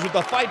Lancers with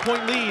a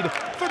 5-point lead,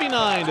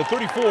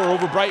 39-34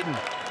 over Brighton.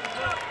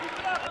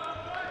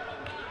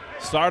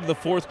 Start of the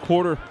fourth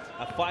quarter,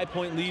 a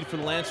 5-point lead for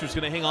the Lancers,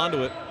 going to hang on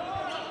to it.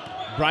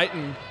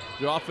 Brighton,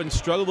 their offense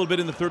struggled a little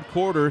bit in the third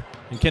quarter,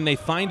 and can they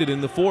find it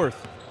in the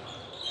fourth?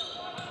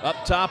 Up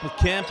top with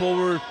Kemp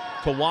over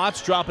to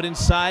Watts, drop it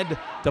inside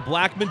to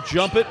Blackman,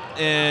 jump it,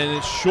 and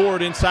it's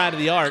short inside of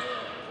the arc.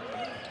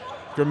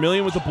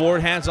 Gramillion with the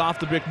board, hands off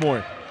to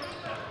Bickmore.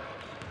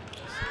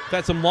 We've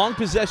had some long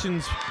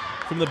possessions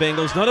from the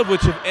Bengals, none of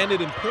which have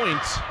ended in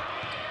points.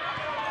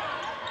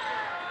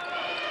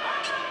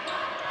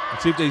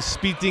 Let's see if they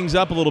speed things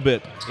up a little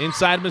bit.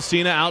 Inside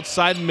Messina,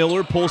 outside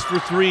Miller, pulls for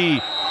three.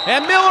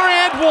 And Miller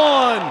and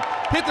one!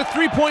 Hit the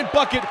three-point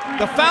bucket.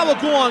 The foul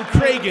will go on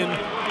Cragen.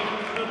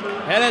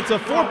 And it's a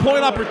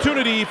 4-point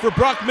opportunity for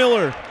Brock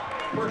Miller.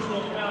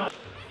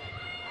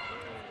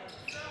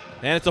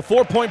 And it's a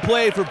 4-point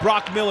play for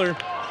Brock Miller.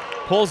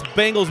 Pulls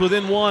Bengals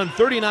within one,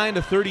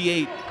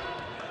 39-38.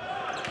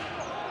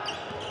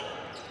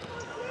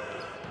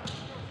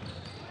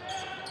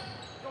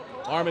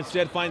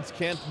 Armitstead finds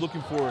Kemp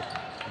looking for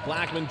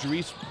Blackman.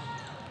 Dries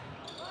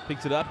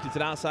picks it up, gets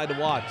it outside to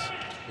Watts.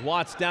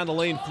 Watts down the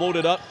lane,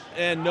 floated up,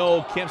 and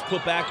no, Kemp's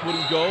put back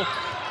wouldn't go.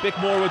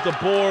 Bickmore with the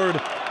board,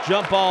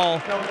 jump ball,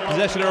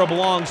 possession arrow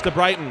belongs to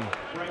Brighton.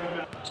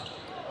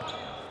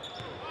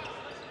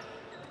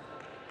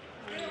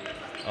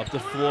 Up the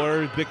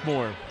floor,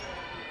 Bickmore.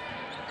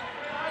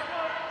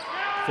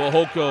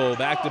 Foco,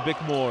 back to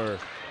Bickmore.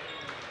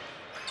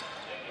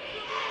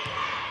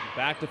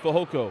 Back to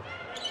Foco.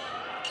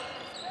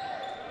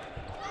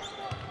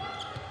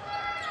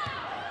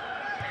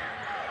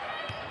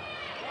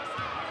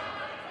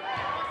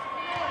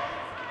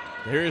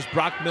 Here's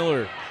Brock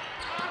Miller.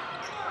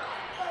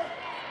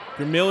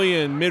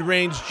 Gramillion,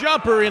 mid-range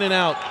jumper, in and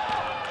out.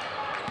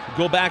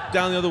 Go back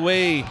down the other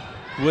way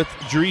with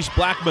Dries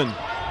Blackman.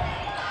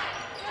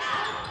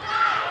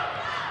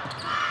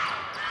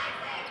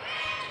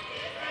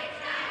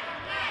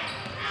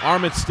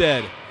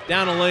 Armitstead,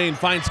 down the lane,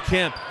 finds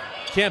Kemp.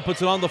 Kemp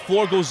puts it on the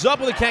floor, goes up,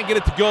 but they can't get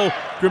it to go.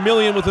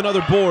 Gramillion with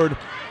another board.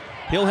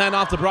 He'll hand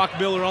off to Brock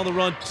Miller on the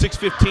run.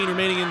 6:15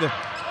 remaining in the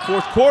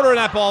fourth quarter, and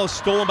that ball is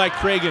stolen by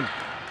Cragen.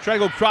 Try to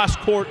go cross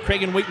court,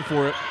 Cragen waiting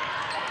for it.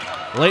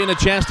 Layton a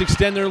chance to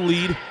extend their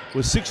lead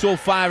with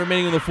 6:05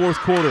 remaining in the fourth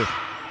quarter.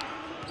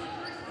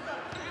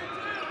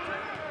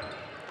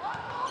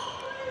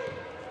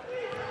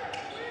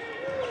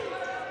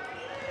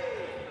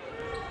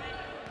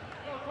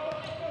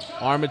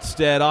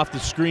 Armitstead off the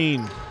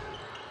screen.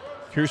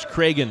 Here's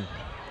Cragen.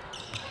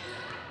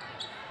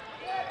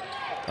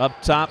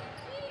 Up top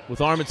with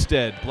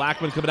Armitstead.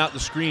 Blackman coming out the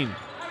screen.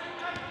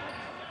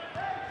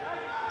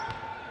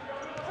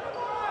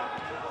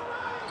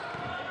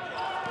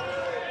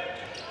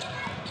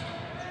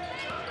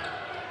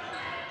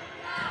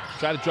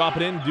 Try to drop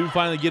it in. Do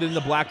finally get it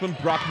into Blackman.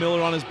 Brock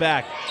Miller on his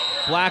back.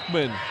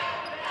 Blackman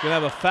gonna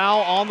have a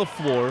foul on the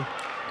floor.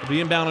 It'll be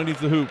inbound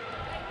underneath the hoop.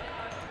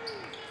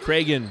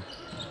 Cragen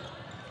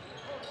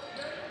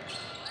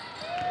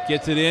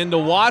gets it in to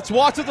Watts.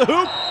 Watts at the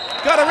hoop.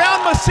 Got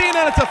around Messina,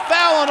 and it's a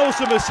foul on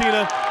Osa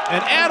Messina.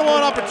 An and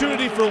one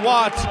opportunity for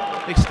Watts.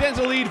 Extends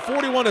the lead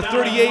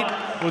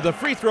 41-38 with a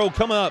free throw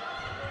coming up.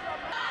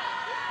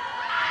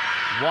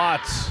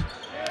 Watts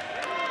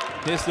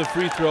hits the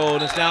free throw,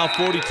 and it's now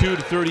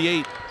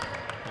 42-38.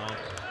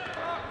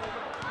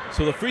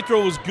 So the free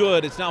throw was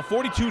good. It's now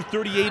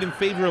 42-38 in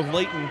favor of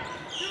Layton.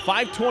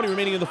 5:20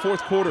 remaining in the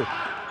fourth quarter.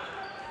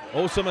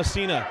 Osa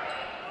Messina.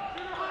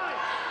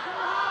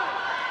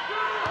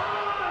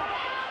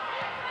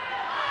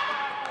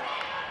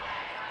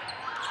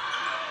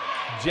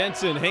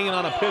 Jensen hanging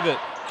on a pivot.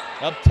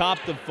 Up top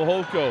to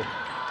Fehoko.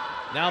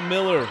 Now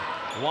Miller.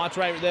 Watch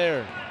right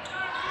there.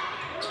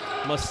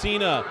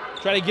 Messina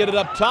try to get it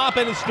up top,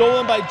 and it's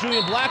stolen by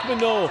Julian Blackman.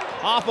 No,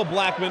 off of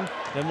Blackman,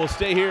 and we'll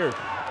stay here.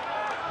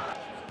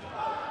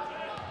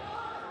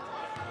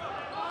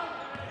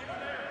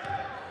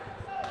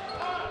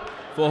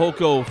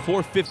 Fehoko,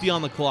 4:50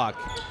 on the clock.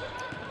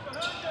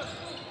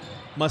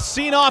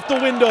 Messina off the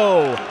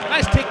window.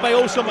 Nice take by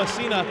Osa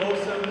Messina.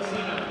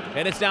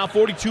 And it's now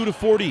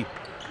 42-40.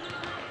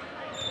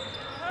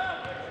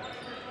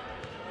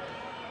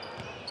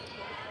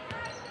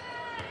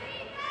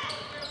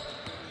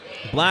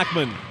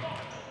 Blackman,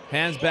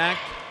 hands back,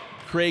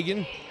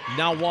 Cragen,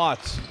 now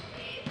Watts.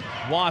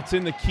 Watts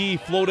in the key,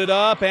 floated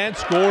up and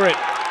score it.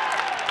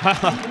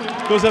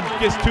 Goes up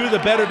against two of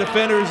the better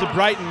defenders of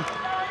Brighton.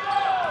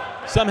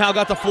 Somehow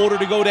got the floater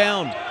to go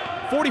down.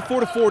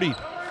 44-40.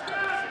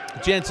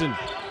 Jensen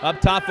up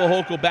top,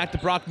 Fehoko, back to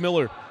Brock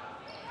Miller.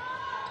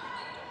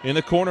 In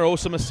the corner,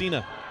 Osa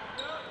Messina.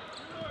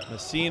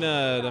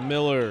 Messina to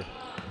Miller.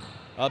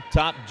 Up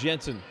top,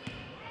 Jensen.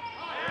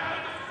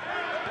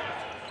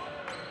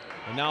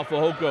 And now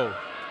Fehoko.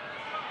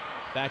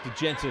 Back to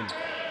Jensen.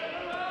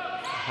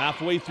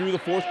 Halfway through the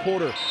fourth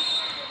quarter.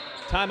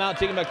 Timeout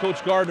taken by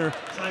Coach Gardner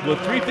with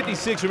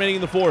 3:56 remaining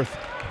in the fourth.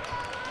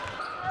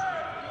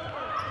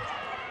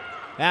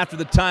 After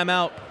the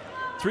timeout,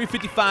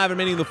 3:55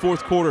 remaining in the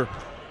fourth quarter.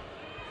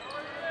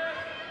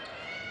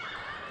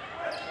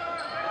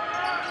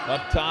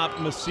 Up top,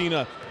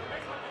 Messina.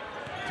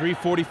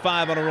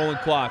 3:45 on a rolling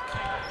clock.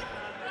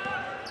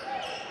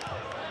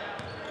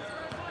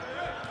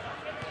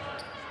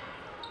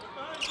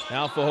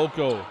 Now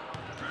Fehoko.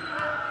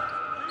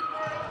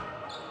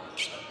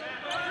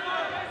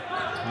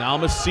 Now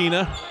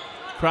Messina.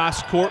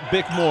 Cross court,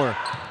 Bickmore.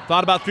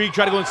 Thought about three,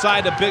 tried to go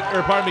inside to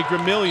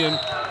Gramillion.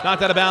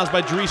 Knocked out of bounds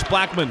by Jerice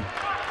Blackman.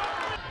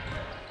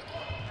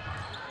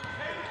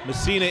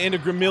 Messina into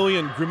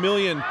Gramillion.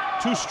 Gramillion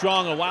too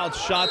strong, a wild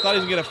shot. Thought he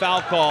was going to get a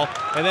foul call,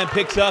 and then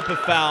picks up a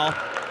foul,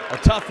 a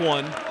tough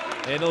one.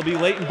 And it'll be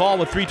Layton ball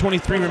with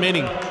 3:23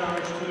 remaining.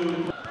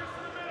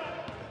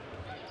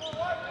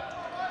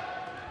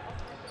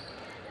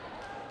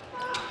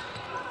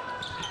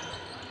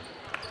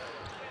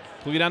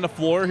 Looking down the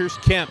floor, here's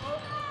Kemp.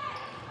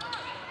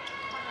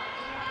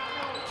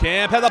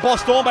 Kemp had the ball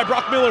stolen by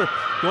Brock Miller.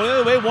 Going the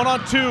other way,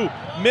 1-on-2.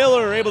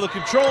 Miller able to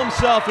control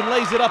himself and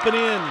lays it up and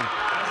in.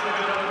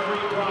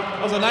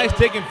 That was a nice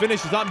take and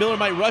finish. He thought Miller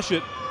might rush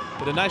it.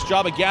 Did a nice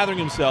job of gathering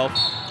himself.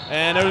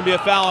 And there's going to be a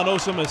foul on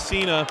Osa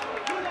Messina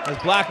as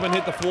Blackman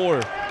hit the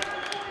floor.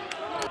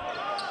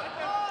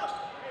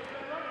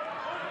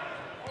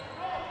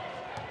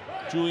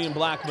 Julian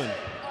Blackman.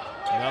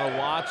 Now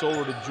Watts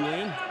over to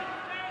Julian.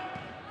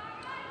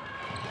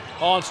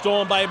 Oh, and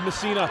stolen by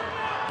Messina.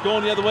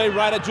 Going the other way,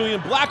 right at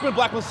Julian Blackman.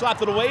 Blackman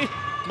slapped it away.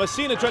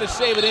 Messina tried to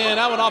save it in.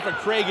 That went off at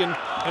Cragen,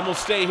 and we'll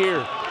stay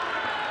here.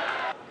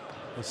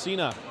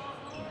 Messina.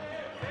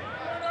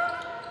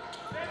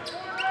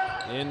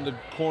 In the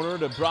corner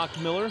to Brock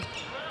Miller.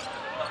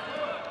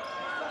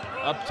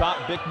 Up top,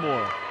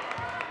 Bickmore.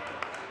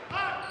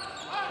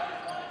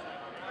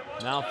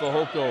 Now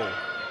Fehoko.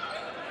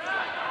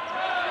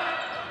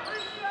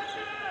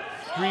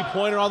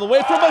 Three-pointer on the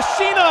way from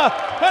Messina,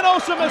 and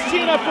Osa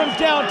Messina from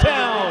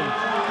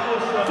downtown.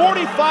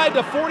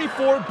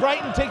 45-44,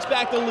 Brighton takes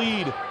back the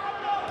lead.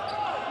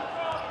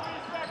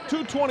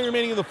 2:20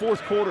 remaining in the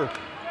fourth quarter.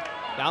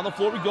 Down the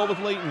floor we go with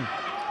Layton.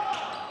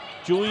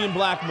 Julian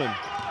Blackman.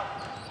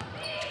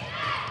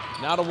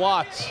 Now to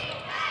Watts.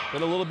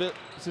 Been a little bit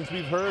since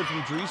we've heard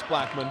from Jerice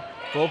Blackman.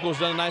 Fehoko's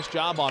done a nice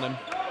job on him.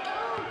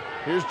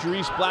 Here's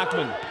Jerice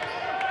Blackman.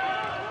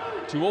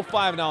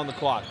 2:05 now on the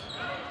clock.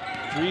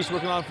 Jerice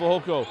working on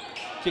Fehoko.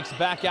 Kicks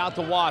back out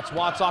to Watts.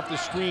 Watts off the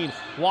screen.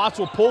 Watts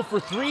will pull for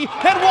three,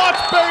 and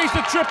Watts buries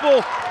the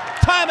triple.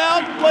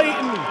 Timeout,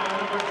 Layton.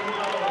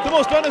 The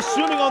most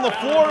unassuming on the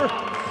floor.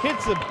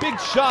 Hits a big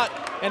shot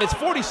and it's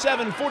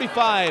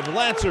 47-45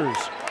 Lancers.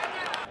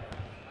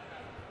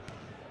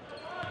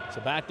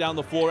 So back down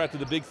the floor after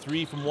the big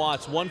three from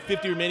Watts.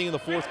 1:50 remaining in the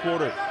fourth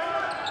quarter.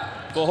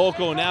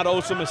 Fehoko now to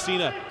Osa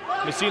Messina.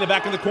 Messina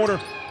back in the corner.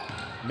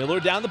 Miller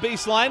down the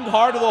baseline,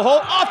 hard to the hole,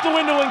 off the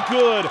window and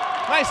good.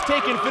 Nice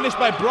take and finish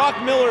by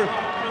Brock Miller.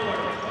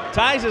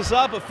 Ties us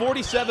up at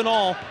 47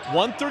 all.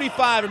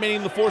 1:35 remaining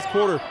in the fourth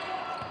quarter.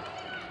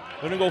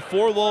 They're going to go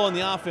 4 low on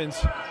the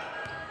offense.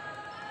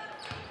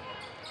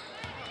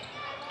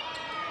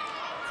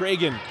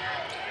 Cragen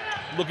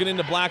looking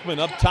into Blackman,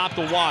 up top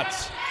to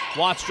Watts.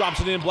 Watts drops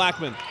it in,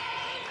 Blackman.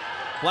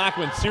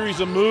 Blackman, series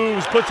of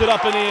moves, puts it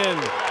up and in.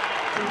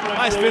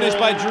 Nice finish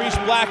by Dries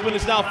Blackman.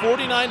 It's now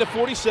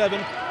 49-47,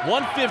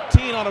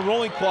 1:15 on a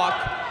rolling clock.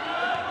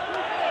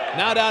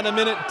 Now down to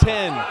minute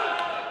 10.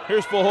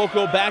 Here's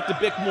Fehoko back to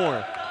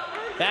Bickmore.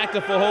 Back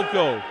to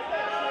Fehoko.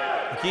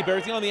 They keep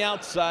everything on the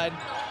outside.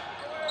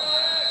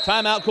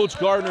 Timeout, Coach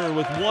Gardner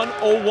with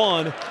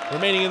 1:01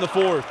 remaining in the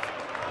fourth.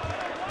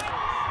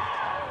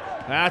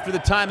 After the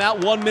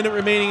timeout, 1 minute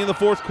remaining in the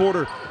fourth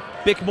quarter.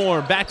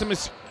 Bickmore back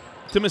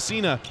to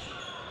Messina.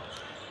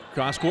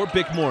 Cross court,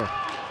 Bickmore.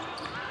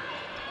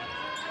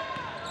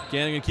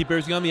 Again, they're going to keep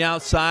everything on the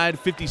outside.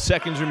 50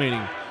 seconds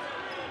remaining.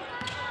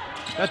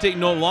 Got to take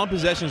note, long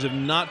possessions have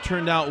not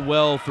turned out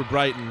well for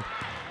Brighton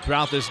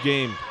throughout this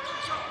game.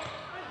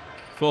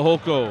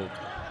 Fehoko.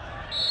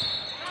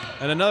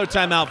 And another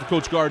timeout for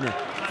Coach Gardner.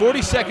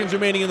 40 seconds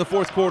remaining in the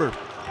fourth quarter.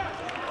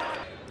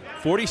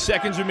 40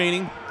 seconds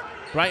remaining.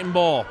 Brighton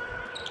ball.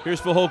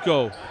 Here's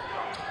Fehoko.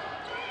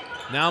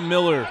 Now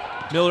Miller.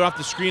 Miller off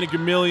the screen of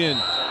Gamillion.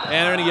 And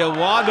they're going to get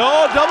Watts.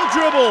 No, double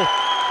dribble.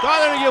 Thought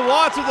they were going to get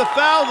Watts with the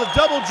foul, the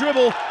double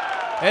dribble.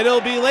 And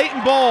it'll be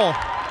Layton ball.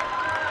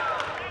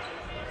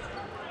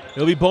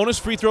 It'll be bonus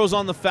free throws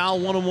on the foul,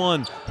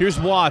 1-on-1. Here's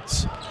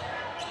Watts.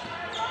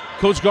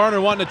 Coach Gardner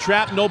wanting to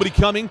trap, nobody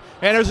coming.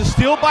 And there's a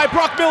steal by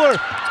Brock Miller.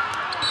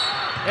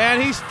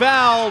 And he's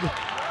fouled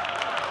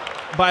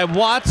by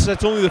Watts.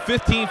 That's only the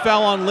 15th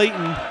foul on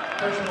Layton.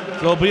 So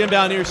he'll be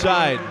inbound near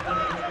side.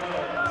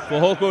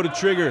 Fehoko to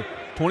trigger.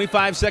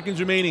 25 seconds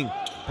remaining.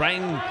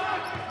 Brighton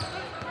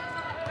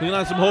clinging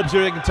on some hopes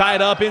here. They can tie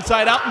it up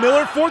inside out.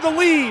 Miller for the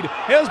lead.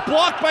 It was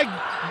blocked by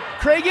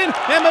Cragen,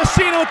 and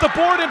Messina with the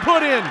board and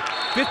put in.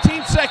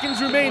 15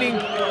 seconds remaining.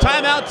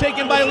 Timeout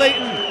taken by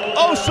Layton.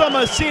 Osa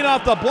Messina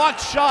off the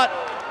blocked shot.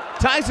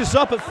 Ties us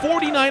up at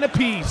 49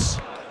 apiece.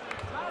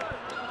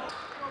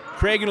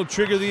 Cragen will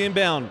trigger the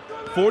inbound.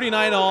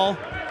 49 all.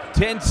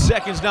 10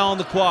 seconds now on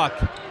the clock.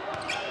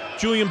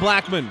 Julian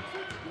Blackman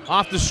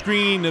off the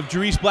screen of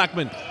Dries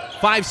Blackman.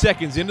 5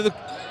 seconds into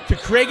to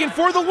Cragen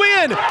for the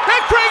win. And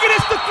Cragen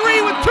hits the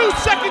three with 2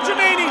 seconds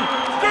remaining.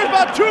 There's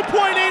about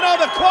 2.8 on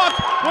the clock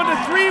when the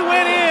three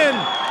went in.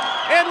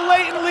 And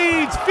Layton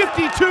leads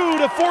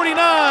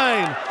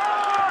 52-49.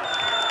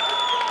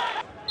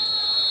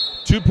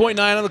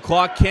 2.9 on the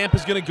clock. Camp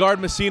is going to guard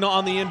Messina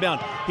on the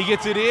inbound. He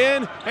gets it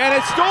in, and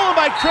it's stolen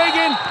by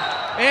Cragen,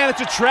 and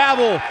it's a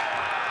travel.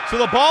 So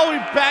the ball will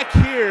be back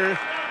here.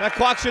 That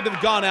clock should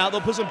have gone out.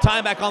 They'll put some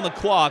time back on the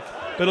clock,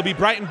 but it'll be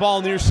Brighton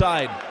ball near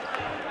side.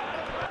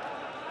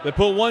 They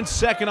put 1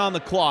 second on the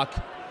clock.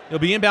 It'll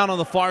be inbound on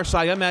the far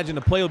side. I imagine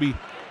the play will be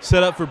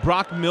set up for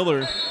Brock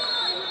Miller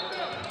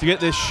to get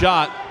this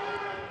shot.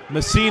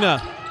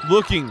 Messina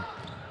looking.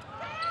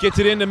 Gets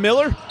it into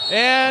Miller,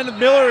 and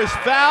Miller is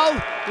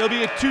fouled. It'll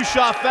be a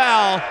 2-shot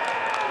foul.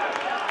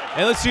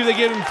 And let's see if they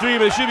give him 3,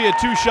 but it should be a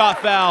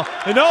 2-shot foul.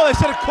 And no, they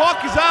said the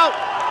clock is out.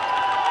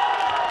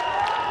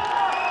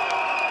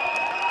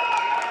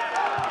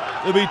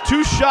 It'll be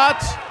 2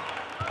 shots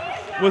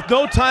with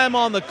no time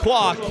on the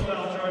clock.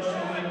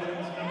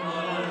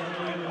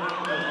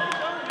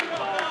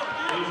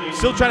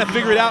 Still trying to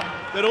figure it out.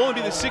 That'll only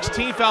be the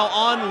 16th foul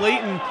on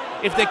Layton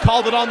if they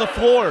called it on the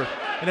floor.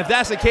 And if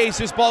that's the case,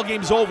 this ball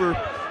game's over,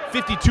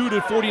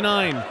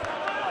 52-49.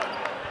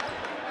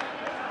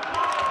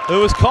 It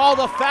was called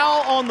a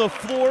foul on the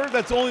floor.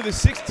 That's only the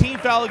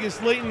 16th foul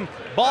against Layton.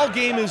 Ball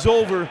game is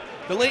over.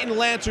 The Layton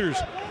Lancers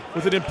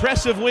with an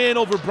impressive win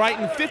over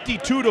Brighton,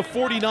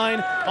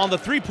 52-49 on the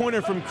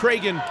three-pointer from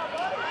Cragen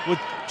with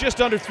just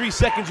under 3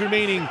 seconds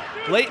remaining.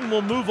 Layton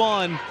will move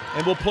on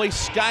and will play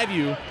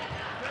Skyview.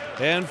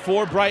 And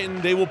for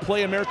Brighton, they will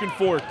play American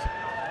Fork.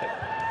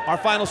 Our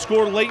final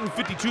score, Layton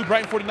 52,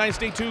 Brighton 49.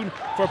 Stay tuned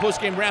for our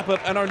post-game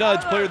wrap-up and our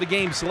Nudge Player of the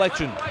Game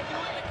selection.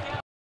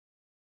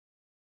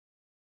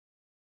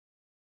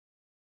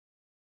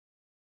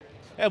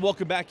 And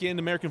welcome back in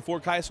American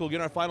Fork High School.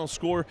 Again, our final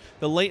score,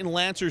 the Layton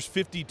Lancers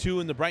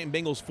 52 and the Brighton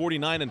Bengals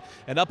 49. And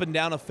an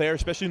up-and-down affair,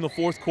 especially in the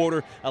fourth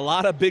quarter. A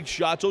lot of big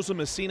shots. Osa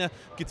Messina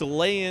gets a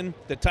lay-in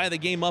to tie the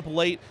game up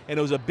late. And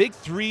it was a big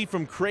three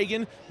from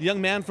Cragen, the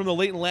young man from the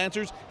Layton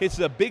Lancers. Hits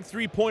a big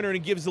three-pointer and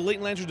it gives the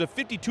Layton Lancers a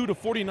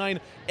 52-49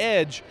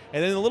 edge.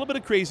 And then a little bit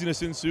of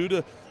craziness ensued.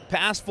 A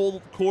pass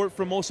full court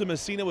from Osa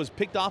Messina was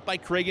picked off by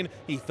Cragen.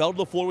 He fell to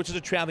the floor, which is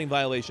a traveling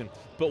violation.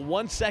 But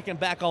 1 second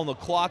back on the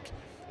clock.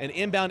 And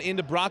inbound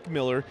into Brock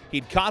Miller.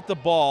 He'd caught the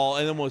ball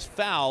and then was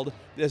fouled,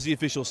 as the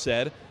official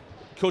said.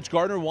 Coach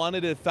Gardner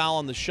wanted a foul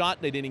on the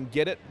shot. They didn't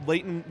get it.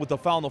 Layton, with the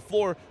foul on the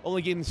floor,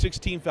 only gave him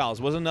 16 fouls.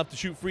 It wasn't enough to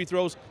shoot free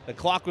throws. The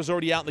clock was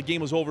already out. The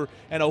game was over,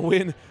 and a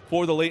win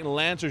for the Layton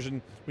Lancers.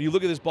 And when you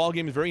look at this ball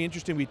game, it's very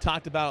interesting. We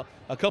talked about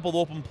a couple of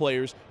open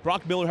players.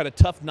 Brock Miller had a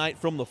tough night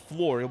from the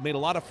floor. He made a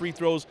lot of free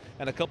throws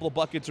and a couple of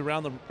buckets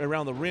around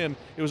the rim.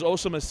 It was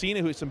Osa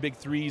Messina who hit some big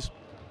threes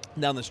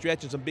down the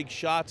stretch and some big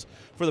shots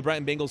for the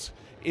Brighton Bengals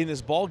in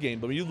this ball game.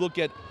 But when you look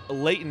at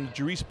Layton,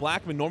 Jarice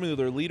Blackman, normally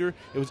their leader,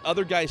 it was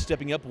other guys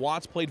stepping up.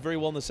 Watts played very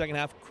well in the second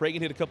half. Cragen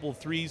hit a couple of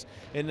threes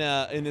in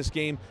this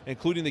game,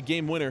 including the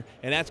game winner,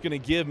 and that's going to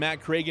give Matt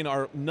Cragen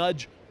our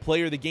nudge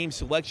player of the game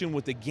selection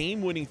with the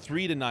game-winning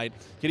 3 tonight,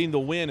 getting the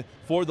win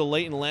for the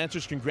Layton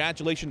Lancers.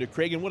 Congratulations to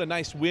Cragen. What a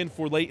nice win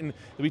for Layton.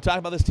 We talked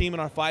about this team in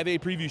our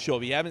 5A preview show.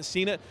 If you haven't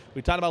seen it,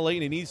 we talked about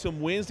Layton. They need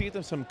some wins to get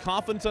them some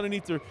confidence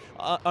underneath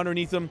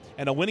them,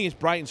 and a win against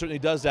Brighton certainly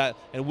does that,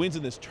 and wins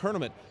in this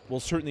tournament will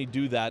certainly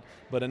do that.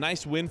 But a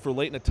nice win for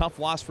Layton, a tough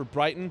loss for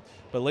Brighton,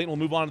 but Layton will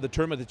move on to the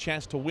tournament with a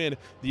chance to win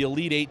the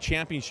Elite 8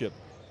 championship.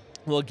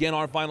 Well, again,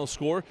 our final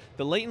score,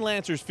 the Layton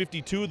Lancers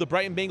 52, the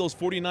Brighton Bengals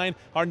 49.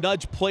 Our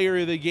Nudge player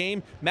of the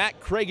game,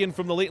 Matt Cragen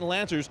from the Layton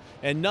Lancers.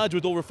 And Nudge,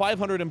 with over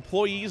 500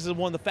 employees, is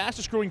one of the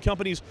fastest growing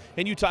companies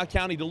in Utah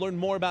County. To learn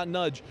more about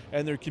Nudge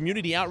and their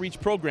community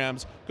outreach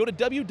programs, go to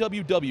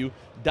www.nudge.com.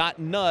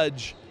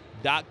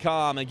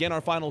 Again,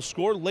 our final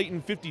score,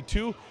 Layton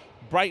 52,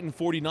 Brighton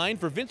 49.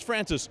 For Vince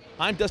Francis,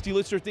 I'm Dusty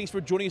Lister. Thanks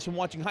for joining us and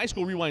watching High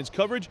School Rewind's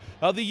coverage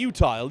of the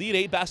Utah Elite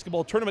 8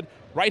 basketball tournament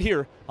right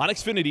here on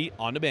Xfinity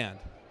On Demand.